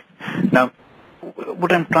Euler Hermes. Now,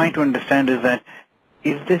 what I'm trying to understand is that,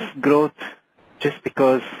 is this growth just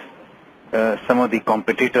because some of the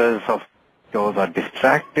competitors of yours are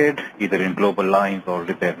distracted, either in global lines or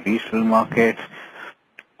with their regional markets,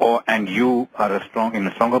 and you are in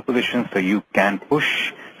a stronger position, so you can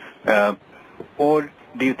push, or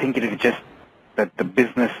do you think it is just that the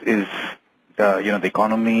business is, the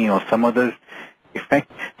economy or some other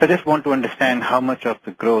effect? So I just want to understand how much of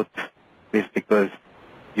the growth is because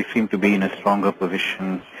you seem to be in a stronger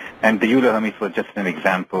position. And the Euler Hermes was just an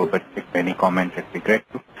example, but if any comment, it'd be great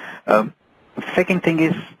too. The second thing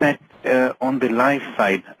is that on the life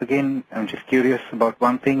side, again, I'm just curious about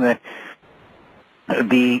one thing, that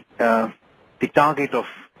the target of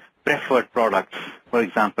preferred products, for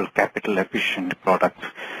example, capital efficient products,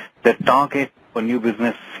 the target for new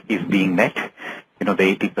business is being met, the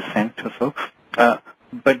 80% or so.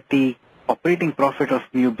 But the operating profit of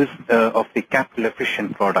new business of the capital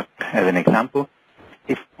efficient product, as an example,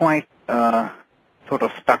 is quite sort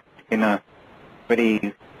of stuck in a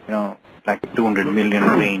very, like 200 million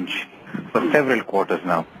range for several quarters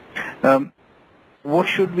now. What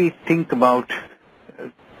should we think about?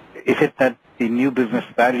 Is it that the new business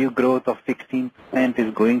value growth of 16%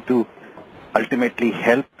 is going to ultimately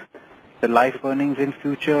help the life earnings in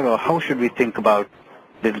future, or how should we think about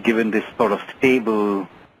this given this sort of stable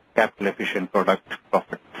capital efficient product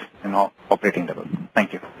profits and operating level?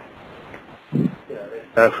 Thank you.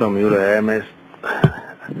 From Euler Hermes,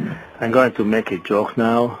 I'm going to make a joke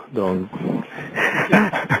now.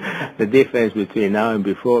 The difference between now and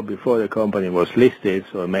before the company was listed,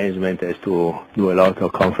 so management has to do a lot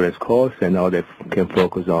of conference calls, and now they can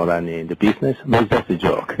focus on running the business. But it's just a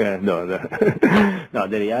joke. No,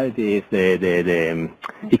 the reality is the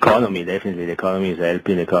economy. Definitely, the economy is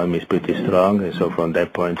helping. The economy is pretty strong, and so from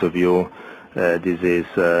that point of view, this is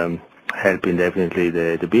helping definitely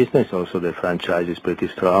the business. Also, the franchise is pretty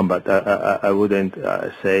strong. But I wouldn't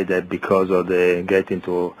say that because of getting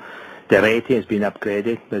to the rating has been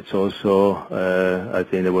upgraded. That's also, I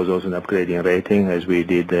think there was also an upgrading rating as we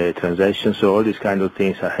did the transaction. So all these kind of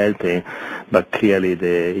things are helping, but clearly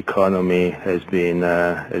the economy has been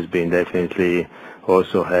definitely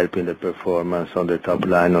also helping the performance on the top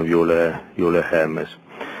line of Euler Hermes.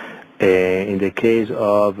 In the case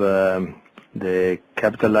of the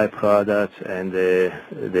capital life products and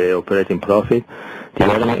the operating profit, the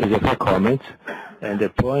element is a few comments, and the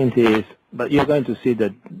point is, but you're going to see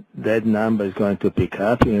that that number is going to pick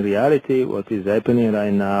up. In reality, what is happening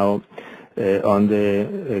right now on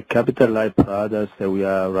the capital life products that we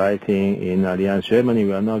are writing in Allianz Germany,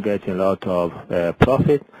 we are not getting a lot of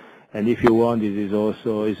profit. And if you want, this is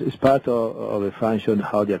also is part of a function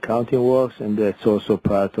how the accounting works, and that's also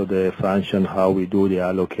part of the function how we do the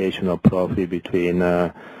allocation of profit between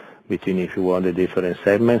if you want the different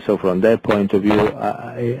segments. So from that point of view,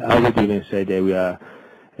 I would even say that we are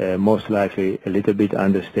most likely a little bit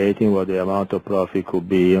understating what the amount of profit could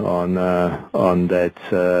be on that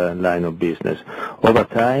line of business. Over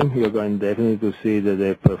time, you're going definitely to see that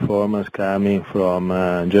the performance coming from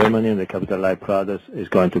Germany and the capital life products is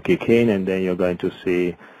going to kick in, and then you're going to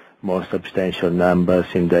see more substantial numbers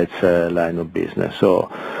in that line of business. So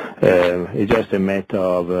it's just a matter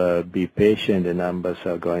of be patient. The numbers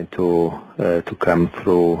are going to come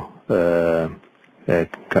through. They are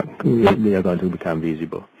going to become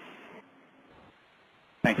visible.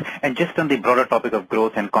 Thanks. And just on the broader topic of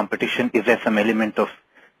growth and competition, is there some element of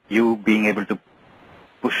you being able to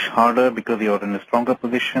push harder because you're in a stronger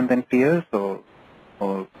position than peers, or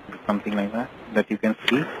something like that you can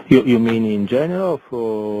see? You mean in general,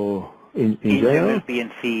 or in general?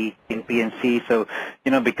 PNC, in PNC. So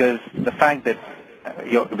because the fact that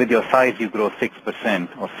with your size you grow 6%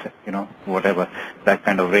 or whatever that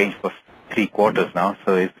kind of range for 3 quarters now,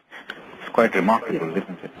 so it's quite remarkable,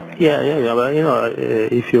 isn't it? I mean, yeah. But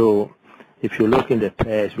if you look in the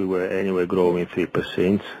past, we were anyway growing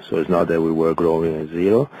 3%, so it's not that we were growing at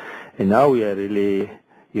 0. And now we are really,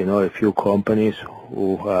 a few companies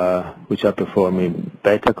which are performing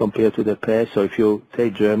better compared to the past. So if you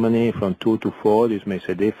take Germany from 2 to 4, this makes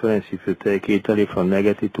a difference. If you take Italy from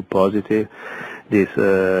negative to positive, this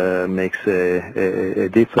makes a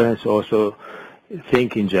difference. Also, I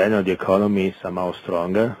think in general the economy is somehow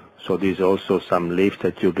stronger, so there's also some lift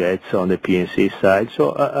that you get on the P&C side.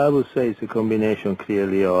 So I would say it's a combination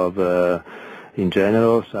clearly of, in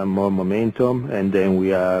general, some more momentum, and then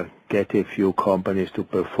we are getting a few companies to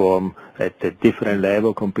perform at a different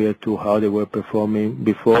level compared to how they were performing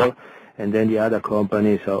before, and then the other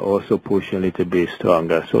companies are also pushing a little bit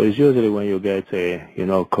stronger. So it's usually when you get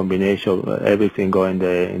a combination of everything going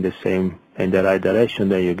in the right direction,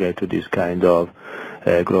 then you get to this kind of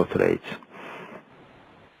growth rates.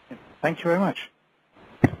 Thank you very much.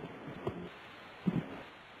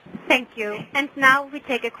 Thank you. And now we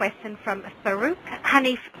take a question from Farouk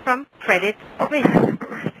Hanif from Credit Suisse.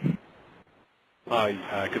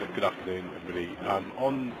 Hi, good afternoon, everybody.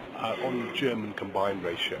 On German combined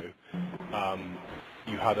ratio,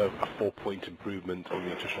 you had a 4-point improvement on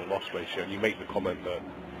the attritional loss ratio, and you make the comment that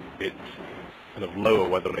it's kind of lower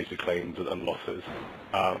weather-related claims and losses.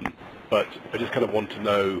 But I just kind of want to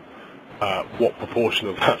know what proportion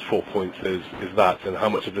of that 4 points is that, and how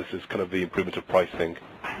much of this is kind of the improvement of pricing,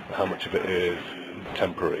 and how much of it is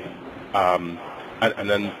temporary. And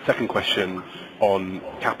then second question on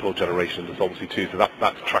capital generation, there's obviously two, so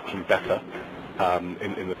that's tracking better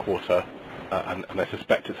in the quarter, and I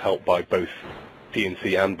suspect it's helped by both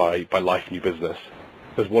P&C and by life new business.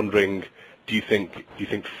 I was wondering, do you think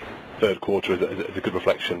third quarter is a good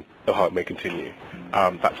reflection of how it may continue?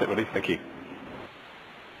 That's it, really. Thank you.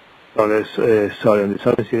 So sorry, on the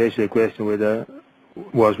solvency ratio, the question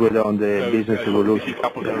was whether on the business evolution.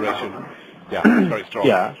 Capital generation, yeah, it's very strong.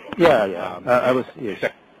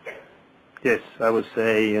 Yes, I would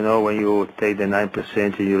say, when you take the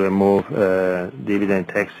 9% and you remove dividend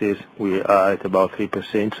taxes, we are at about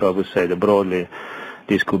 3%. So I would say that broadly,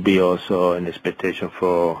 this could be also an expectation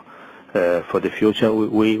for the future.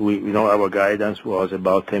 We know our guidance was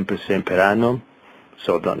about 10% per annum.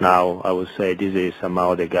 So that now I would say this is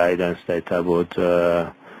somehow the guidance that I would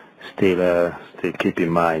still keep in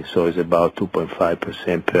mind. So it's about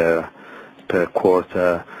 2.5% per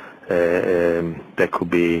quarter. That could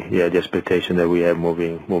be the expectation that we have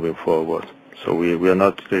moving forward. So we are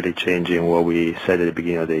not really changing what we said at the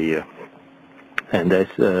beginning of the year. And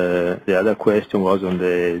that's the other question was on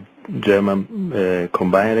the German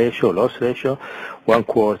combined ratio, loss ratio. 1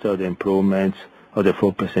 quarter of the improvements of the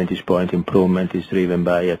 4 percentage point improvement is driven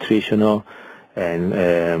by attritional, and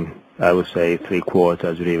I would say 3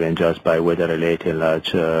 quarters driven just by weather-related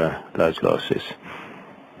large losses.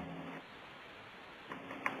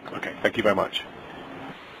 Okay, thank you very much.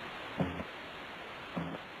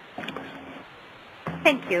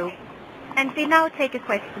 Thank you. And we now take a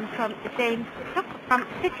question from James Cook from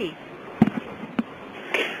Citi.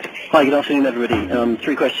 Hi, good afternoon, everybody.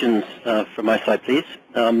 3 questions from my side, please.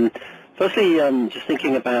 Firstly, just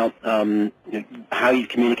thinking about how you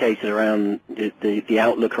communicated around the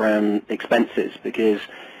outlook around expenses, because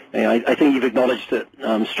I think you've acknowledged that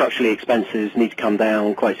structurally expenses need to come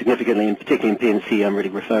down quite significantly, and particularly in P&C I'm really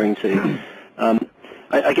referring to.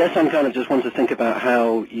 I guess I'm kind of just want to think about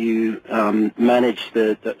how you manage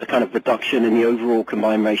the kind of reduction in the overall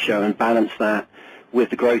combined ratio and balance that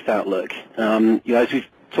with the growth outlook. As we've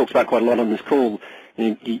talked about quite a lot on this call,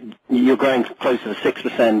 you're growing closer to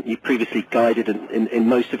 6%. You previously guided in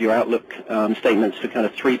most of your outlook statements for kind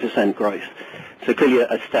of 3% growth. So clearly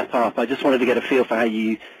a step up. I just wanted to get a feel for how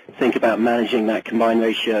you think about managing that combined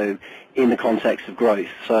ratio in the context of growth.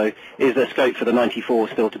 So is there scope for the 94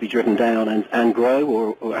 still to be driven down and grow,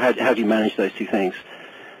 or how do you manage those two things?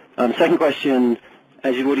 Second question,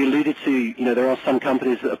 as you've already alluded to, there are some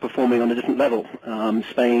companies that are performing on a different level.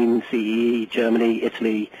 Spain, CEE, Germany,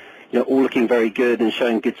 Italy, all looking very good and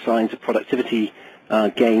showing good signs of productivity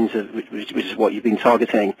gains, which is what you've been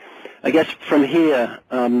targeting. I guess from here,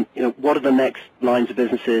 what are the next lines of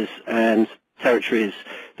businesses and territories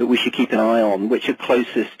that we should keep an eye on, which are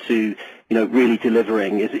closest to, really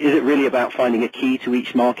delivering? Is it really about finding a key to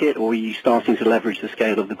each market, or are you starting to leverage the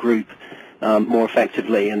scale of the group more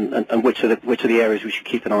effectively, and which are the areas we should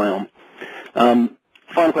keep an eye on?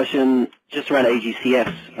 Final question, just around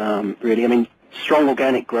AGCS, really. I mean, strong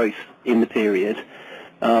organic growth in the period.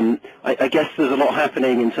 I guess there's a lot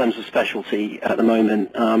happening in terms of specialty at the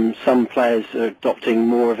moment. Some players are adopting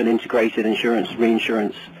more of an integrated insurance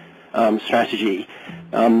reinsurance strategy.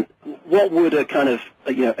 What would a kind of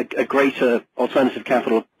a greater alternative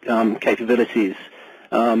capital capabilities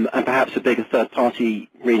and perhaps a bigger third-party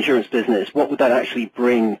reinsurance business, what would that actually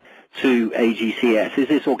bring to AGCS? Is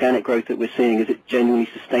this organic growth that we're seeing, is it genuinely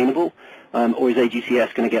sustainable, or is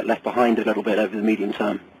AGCS going to get left behind a little bit over the medium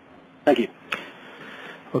term? Thank you.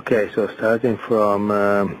 Okay, so starting from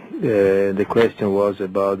the question was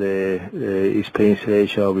about the expense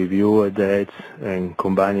ratio review at that and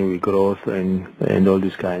combining with growth and all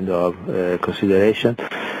this kind of consideration.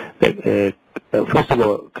 First of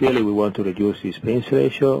all, clearly we want to reduce the expense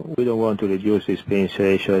ratio. We don't want to reduce the expense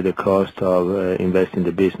ratio at the cost of investing in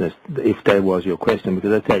the business, if that was your question,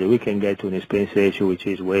 because I tell you, we can get to an expense ratio which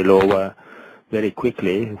is way lower very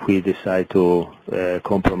quickly if we decide to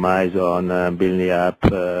compromise on building up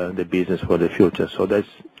the business for the future. So that's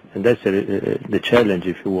the challenge,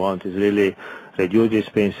 if you want, is really reduce the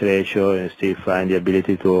expense ratio and still find the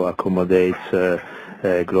ability to accommodate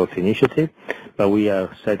growth initiative. But we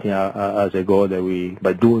are setting as a goal that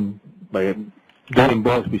by doing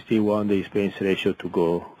both, we still want the expense ratio to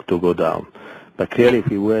go down. But clearly, if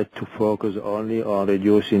we were to focus only on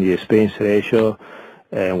reducing the expense ratio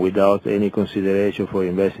and without any consideration for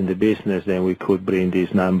investing in the business, then we could bring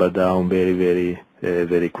this number down very, very,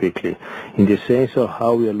 very quickly. In the sense of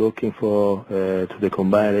how we are looking for to the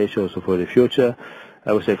combined ratio also for the future,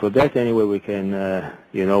 I would say for that anyway we can,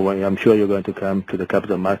 I'm sure you're going to come to the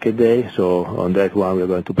Capital Market Day, so on that one we're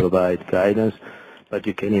going to provide guidance. But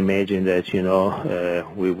you can imagine that,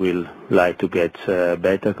 we will like to get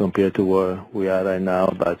better compared to where we are right now,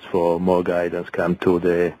 but for more guidance come to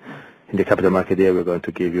in the Capital Market Day, we're going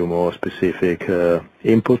to give you more specific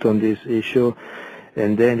input on this issue.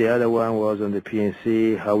 And then the other one was on the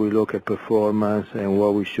P&C, how we look at performance and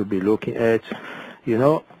what we should be looking at.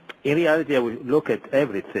 In reality, I will look at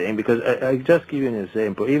everything because I just give you an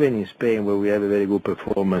example. Even in Spain, where we have a very good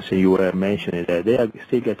performance, and you were mentioning that, they are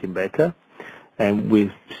still getting better, and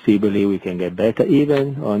we still believe we can get better,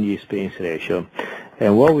 even on the expense ratio.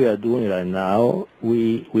 And what we are doing right now,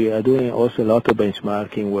 we are doing also a lot of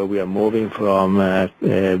benchmarking where we are moving from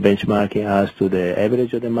benchmarking us to the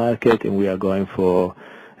average of the market, and we are going for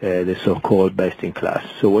the so-called best-in-class.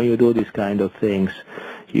 So when you do these kind of things,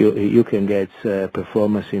 you can get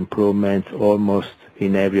performance improvement almost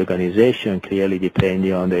in every organization. Clearly,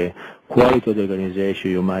 depending on the quality of the organization,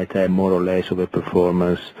 you might have more or less of a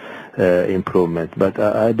performance improvement. But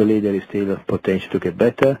I believe there is still a potential to get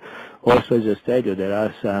better. Also, as I said, there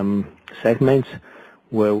are some segments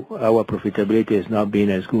where our profitability has not been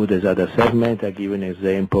as good as other segments. I give an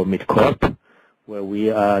example, mid-corp, where we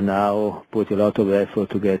are now putting a lot of effort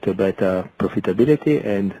to get a better profitability,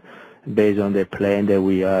 and based on the plan that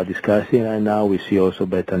we are discussing right now, we see also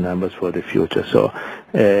better numbers for the future. So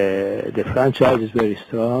the franchise is very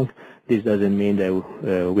strong. This doesn't mean that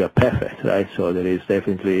we are perfect, right? So there is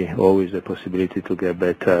definitely always a possibility to get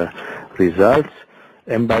better results.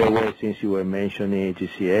 And by the way, since you were mentioning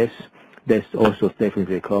GCS, that's also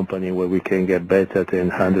definitely a company where we can get better than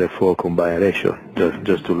 104 combined ratio,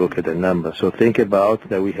 just to look at the numbers. So think about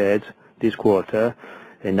that we had this quarter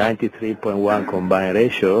a 93.1 combined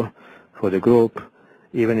ratio for the group,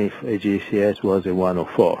 even if AGCS was a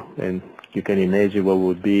 104. And you can imagine what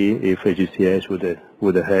would be if AGCS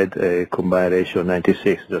would have had a combined ratio of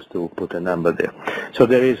 96, just to put a number there. So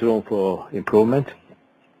there is room for improvement.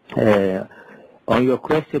 On your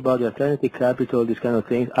question about the alternative capital, these kind of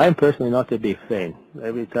things, I'm personally not a big fan.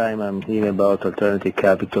 Every time I'm hearing about alternative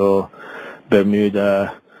capital,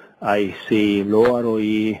 Bermuda, I see low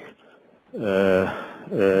ROE,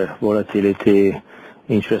 volatility,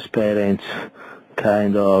 interest parents,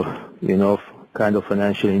 kind of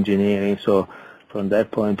financial engineering. So from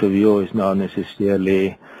that point of view, it's not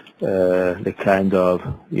necessarily the kind of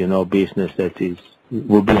business that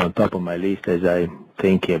would be on top of my list as I'm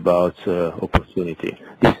thinking about opportunity.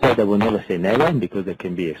 This said, I will never say never because there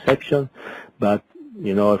can be exceptions. But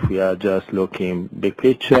if we are just looking big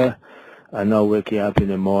picture, I'm not waking up in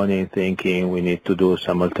the morning thinking we need to do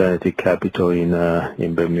some alternative capital in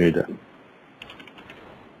Bermuda.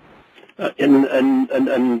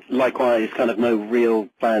 And likewise, kind of no real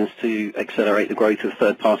plans to accelerate the growth of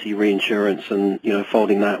third-party reinsurance and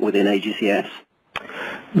folding that within AGCS.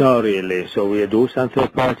 No, really. So we do some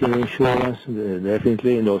third-party insurance,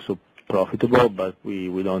 definitely, and also profitable, but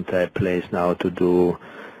we don't have plans now to do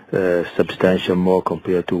substantial more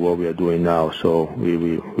compared to what we are doing now. So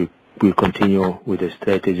we continue with the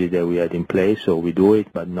strategy that we had in place. So we do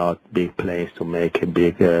it, but not big plans to make a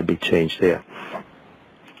big change there.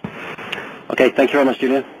 Okay, thank you very much,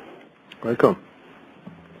 Julian. Welcome.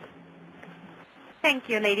 Thank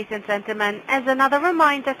you, ladies and gentlemen. As another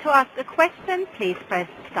reminder, to ask a question, please press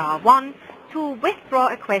star 1. To withdraw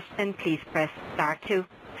a question, please press star 2.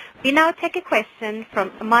 We now take a question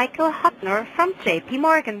from Michael Huttner from JP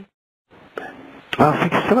Morgan.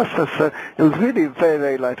 Thank you so much. It was really a very,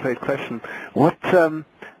 very lightweight question. What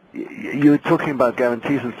you were talking about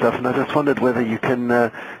guarantees and stuff, and I just wondered whether you can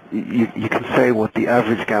say what the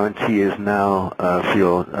average guarantee is now for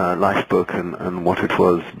your life book and what it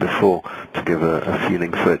was before, to give a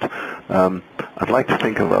feeling for it. I'd like to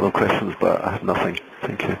think of other questions, but I have nothing.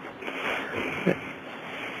 Thank you.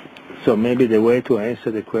 So maybe the way to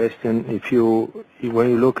answer the question, when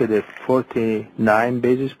you look at the 49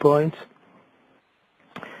 basis points,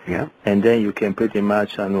 yeah, and then you can pretty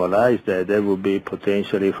much annualize that, that would be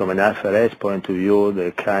potentially, from an IFRS point of view,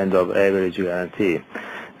 the kind of average guarantee.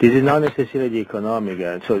 This is not necessarily the economic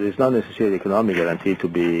guarantee, so it's not necessarily the economic guarantee, to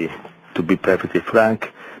be perfectly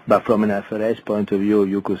frank, but from an IFRS point of view,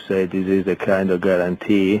 you could say this is the kind of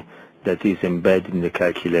guarantee that is embedded in the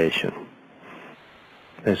calculation.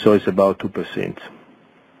 And so it's about 2%.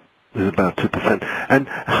 It's about 2%. And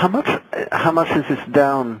how much is this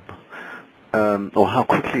down, or how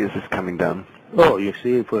quickly is this coming down? Oh, you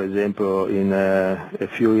see, for example, in a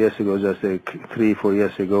few years ago, just 3-4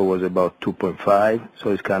 years ago, was about 2.5,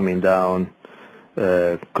 so it's coming down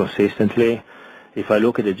consistently. If I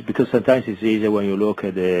look at it, because sometimes it's easier when you look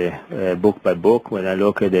at the book by book. When I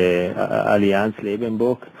look at the Allianz Leben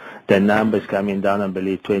book, the number is coming down, I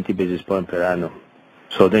believe, 20 basis points per annum.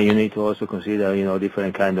 So then you need to also consider,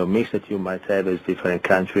 different kind of mix that you might have as different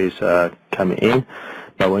countries coming in.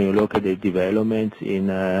 But when you look at the development in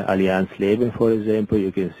Allianz Leben, for example,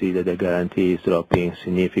 you can see that the guarantee is dropping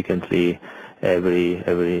significantly every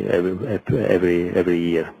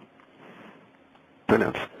year.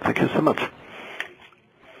 Brilliant. Thank you so much.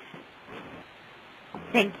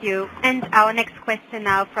 Thank you. And our next question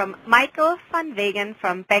now from Michael van Wegen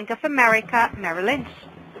from Bank of America Merrill Lynch.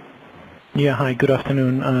 Yeah, hi, good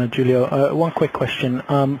afternoon, Giulio. One quick question.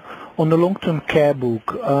 On the long-term care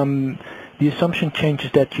book, the assumption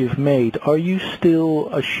changes that you've made, are you still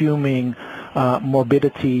assuming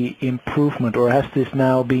morbidity improvement, or has this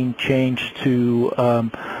now been changed to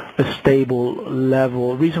a stable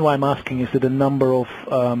level? The reason why I'm asking is that a number of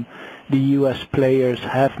the US players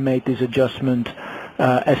have made this adjustment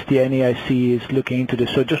as the NAIC is looking into this.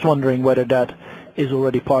 So just wondering whether that is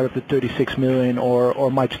already part of the 36 million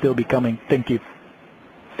or might still be coming. Thank you.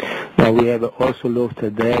 Now we have also looked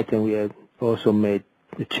at that, and we have also made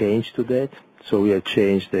a change to that. So we have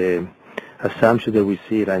changed the assumption that we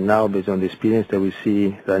see right now based on the experience that we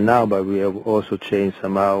see right now, but we have also changed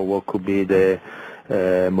somehow what could be the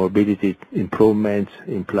morbidity improvements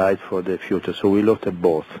implied for the future. So we looked at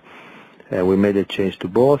both, and we made a change to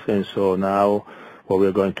both. And so now what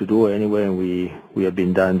we're going to do anyway, and we have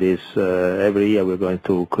been done this every year, we're going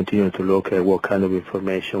to continue to look at what kind of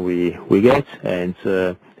information we get. And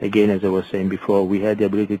again, as I was saying before, we had the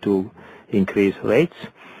ability to increase rates,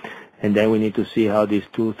 and then we need to see how these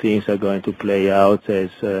two things are going to play out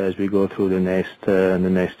as we go through the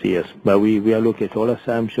next years. But we are looking at all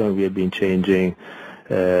assumptions. We have been changing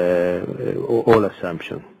all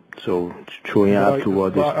assumptions. So showing up to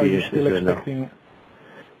what the experience is right now.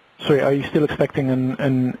 Sorry, are you still expecting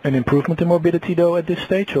an improvement in morbidity though at this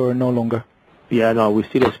stage, or no longer? Yeah, no, we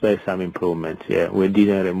still expect some improvement. Yeah, we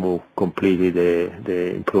didn't remove completely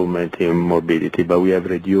the improvement in morbidity, but we have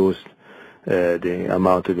reduced the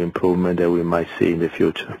amount of improvement that we might see in the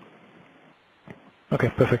future. Okay,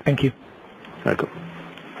 perfect. Thank you. Welcome.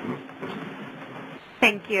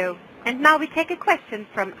 Thank you. And now we take a question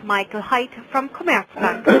from Michael Haidt from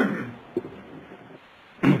Commerzbank.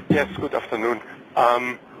 Yes, good afternoon.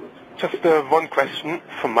 Just one question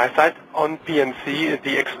from my side on P&C,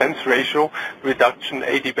 the expense ratio reduction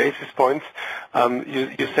 80 basis points.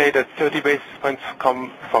 You say that 30 basis points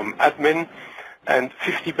come from admin and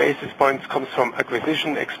 50 basis points comes from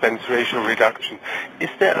acquisition expense ratio reduction. Is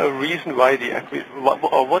there a reason why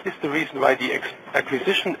what is the reason why the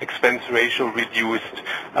acquisition expense ratio reduced?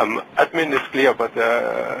 Admin is clear, but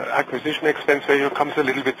acquisition expense ratio comes a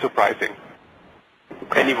little bit surprising.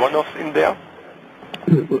 Any one-offs in there?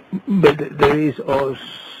 But there is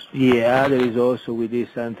also we did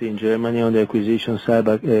something in Germany on the acquisition side,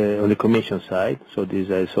 but on the commission side. So this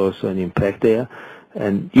is also an impact there.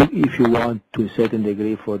 And if you want to a certain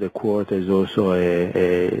degree for the quarter, is also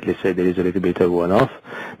let's say there is a little bit of one-off.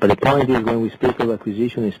 But the point is, when we speak of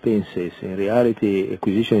acquisition expenses, in reality,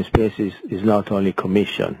 acquisition expenses is not only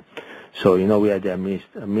commission. So we have the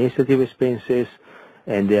administrative expenses,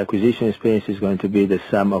 and the acquisition expense is going to be the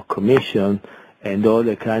sum of commission and all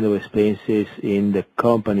the kind of expenses in the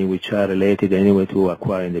company which are related anyway to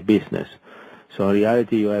acquiring the business. So in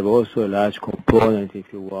reality, you have also a large component,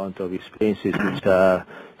 if you want, of expenses which are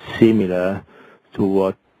similar to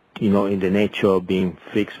what, in the nature of being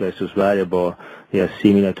fixed versus variable, they are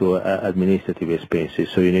similar to administrative expenses.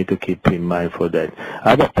 So you need to keep in mind for that.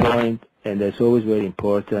 Other point, and that's always very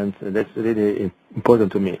important, and that's really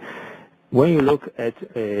important to me, when you look at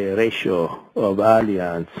a ratio of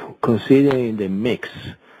Allianz, considering the mix,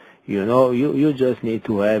 you just need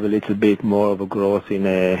to have a little bit more of a growth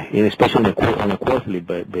especially on a quarterly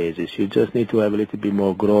basis. You just need to have a little bit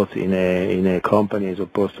more growth in a company as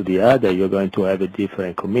opposed to the other. You're going to have a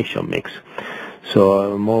different commission mix.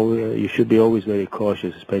 So you should be always very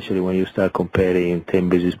cautious, especially when you start comparing 10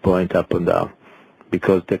 basis points up and down,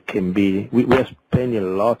 because there can be. We are spending a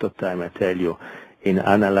lot of time, I tell you, in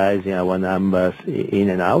analyzing our numbers in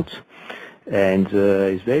and out. And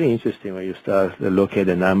it's very interesting when you start to look at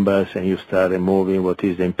the numbers and you start removing what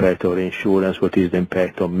is the impact of insurance, what is the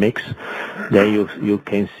impact of mix. Then you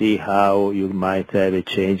can see how you might have a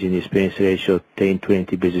change in expense ratio of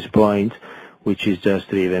 10-20 basis points, which is just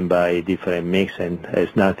driven by different mix and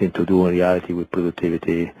has nothing to do in reality with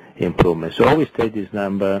productivity improvement. So always take this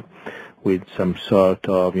number with some sort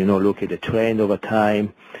of, look at the trend over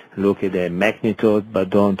time, look at the magnitude, but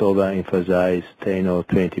don't overemphasize 10 or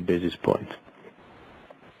 20 basis points,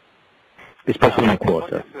 especially in a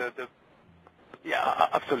quarter. Yeah,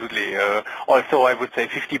 absolutely. Also, I would say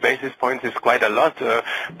 50 basis points is quite a lot,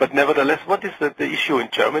 but nevertheless, what is the issue in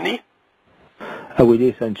Germany? We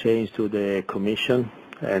did some change to the commission,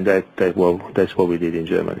 and that's what we did in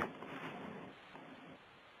Germany.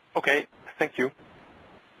 Okay, thank you.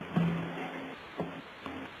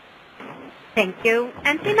 Thank you.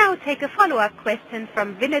 And we now take a follow-up question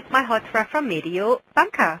from Vinit Malhotra from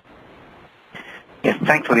Mediobanca. Yes,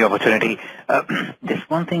 thanks for the opportunity. This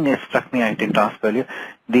one thing that struck me, I didn't ask earlier.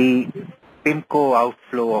 The PIMCO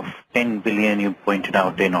outflow of 10 billion you pointed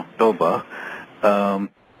out in October,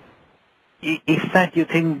 is that, you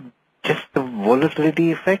think, just the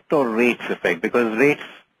volatility effect or rates effect? Because rates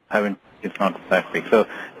it's not that big. So,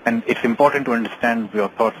 and it's important to understand your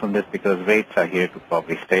thoughts on this because rates are here to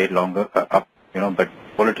probably stay longer up, but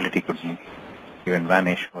volatility could even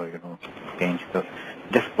vanish or, change. So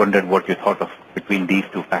just wondered what you thought of between these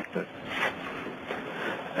two factors.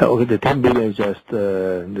 Okay, the 10 billion is just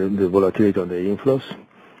the volatility on the inflows.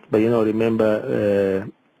 But, remember,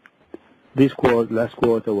 last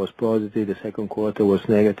quarter was positive, the second quarter was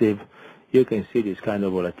negative. You can see this kind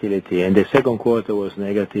of volatility. And the second quarter was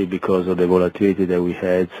negative because of the volatility that we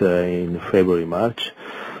had in February, March.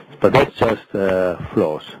 But that's just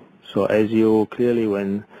flows. So as you clearly,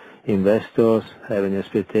 when investors have an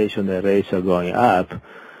expectation that rates are going up,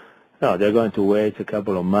 no, they're going to wait a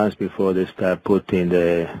couple of months before they start putting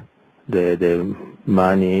the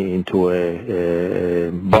money into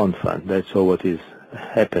a bond fund. That's all what is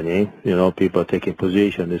happening. People are taking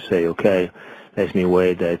position. They say, okay, let me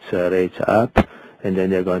wait that rates are up, and then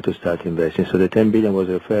they're going to start investing. So the 10 billion was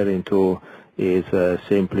referring to is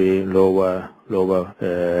simply lower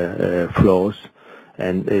flows,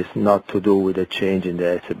 and it's not to do with a change in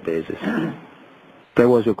the asset basis. That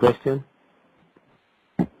was your question?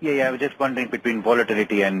 Yeah, I was just wondering between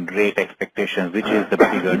volatility and rate expectations, which is the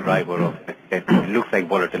bigger driver of it? It looks like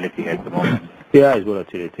volatility at the moment. Yeah, it's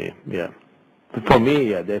volatility, yeah. But for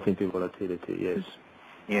me, yeah, definitely volatility, yes.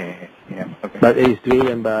 Yeah, okay. But it's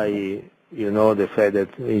driven by, the fact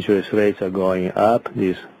that interest rates are going up.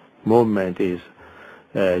 This movement is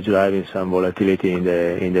driving some volatility in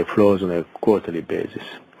the flows on a quarterly basis.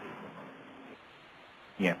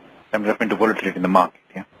 Yeah, I'm referring to volatility in the market,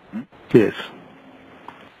 yeah? Yes.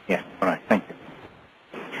 Yeah, all right, thank you.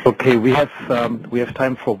 Okay, we have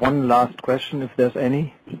time for one last question, if there's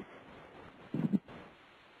any.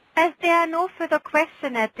 As there are no further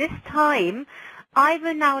questions at this time, I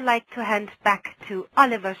will now like to hand back to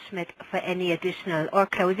Oliver Schmidt for any additional or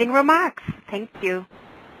closing remarks. Thank you.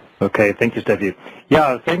 Okay, thank you, Steffi.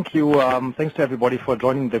 Yeah, thank you. Thanks to everybody for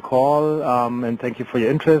joining the call, and thank you for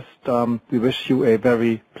your interest. We wish you a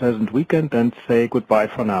very pleasant weekend and say goodbye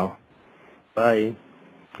for now. Bye.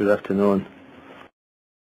 Good afternoon.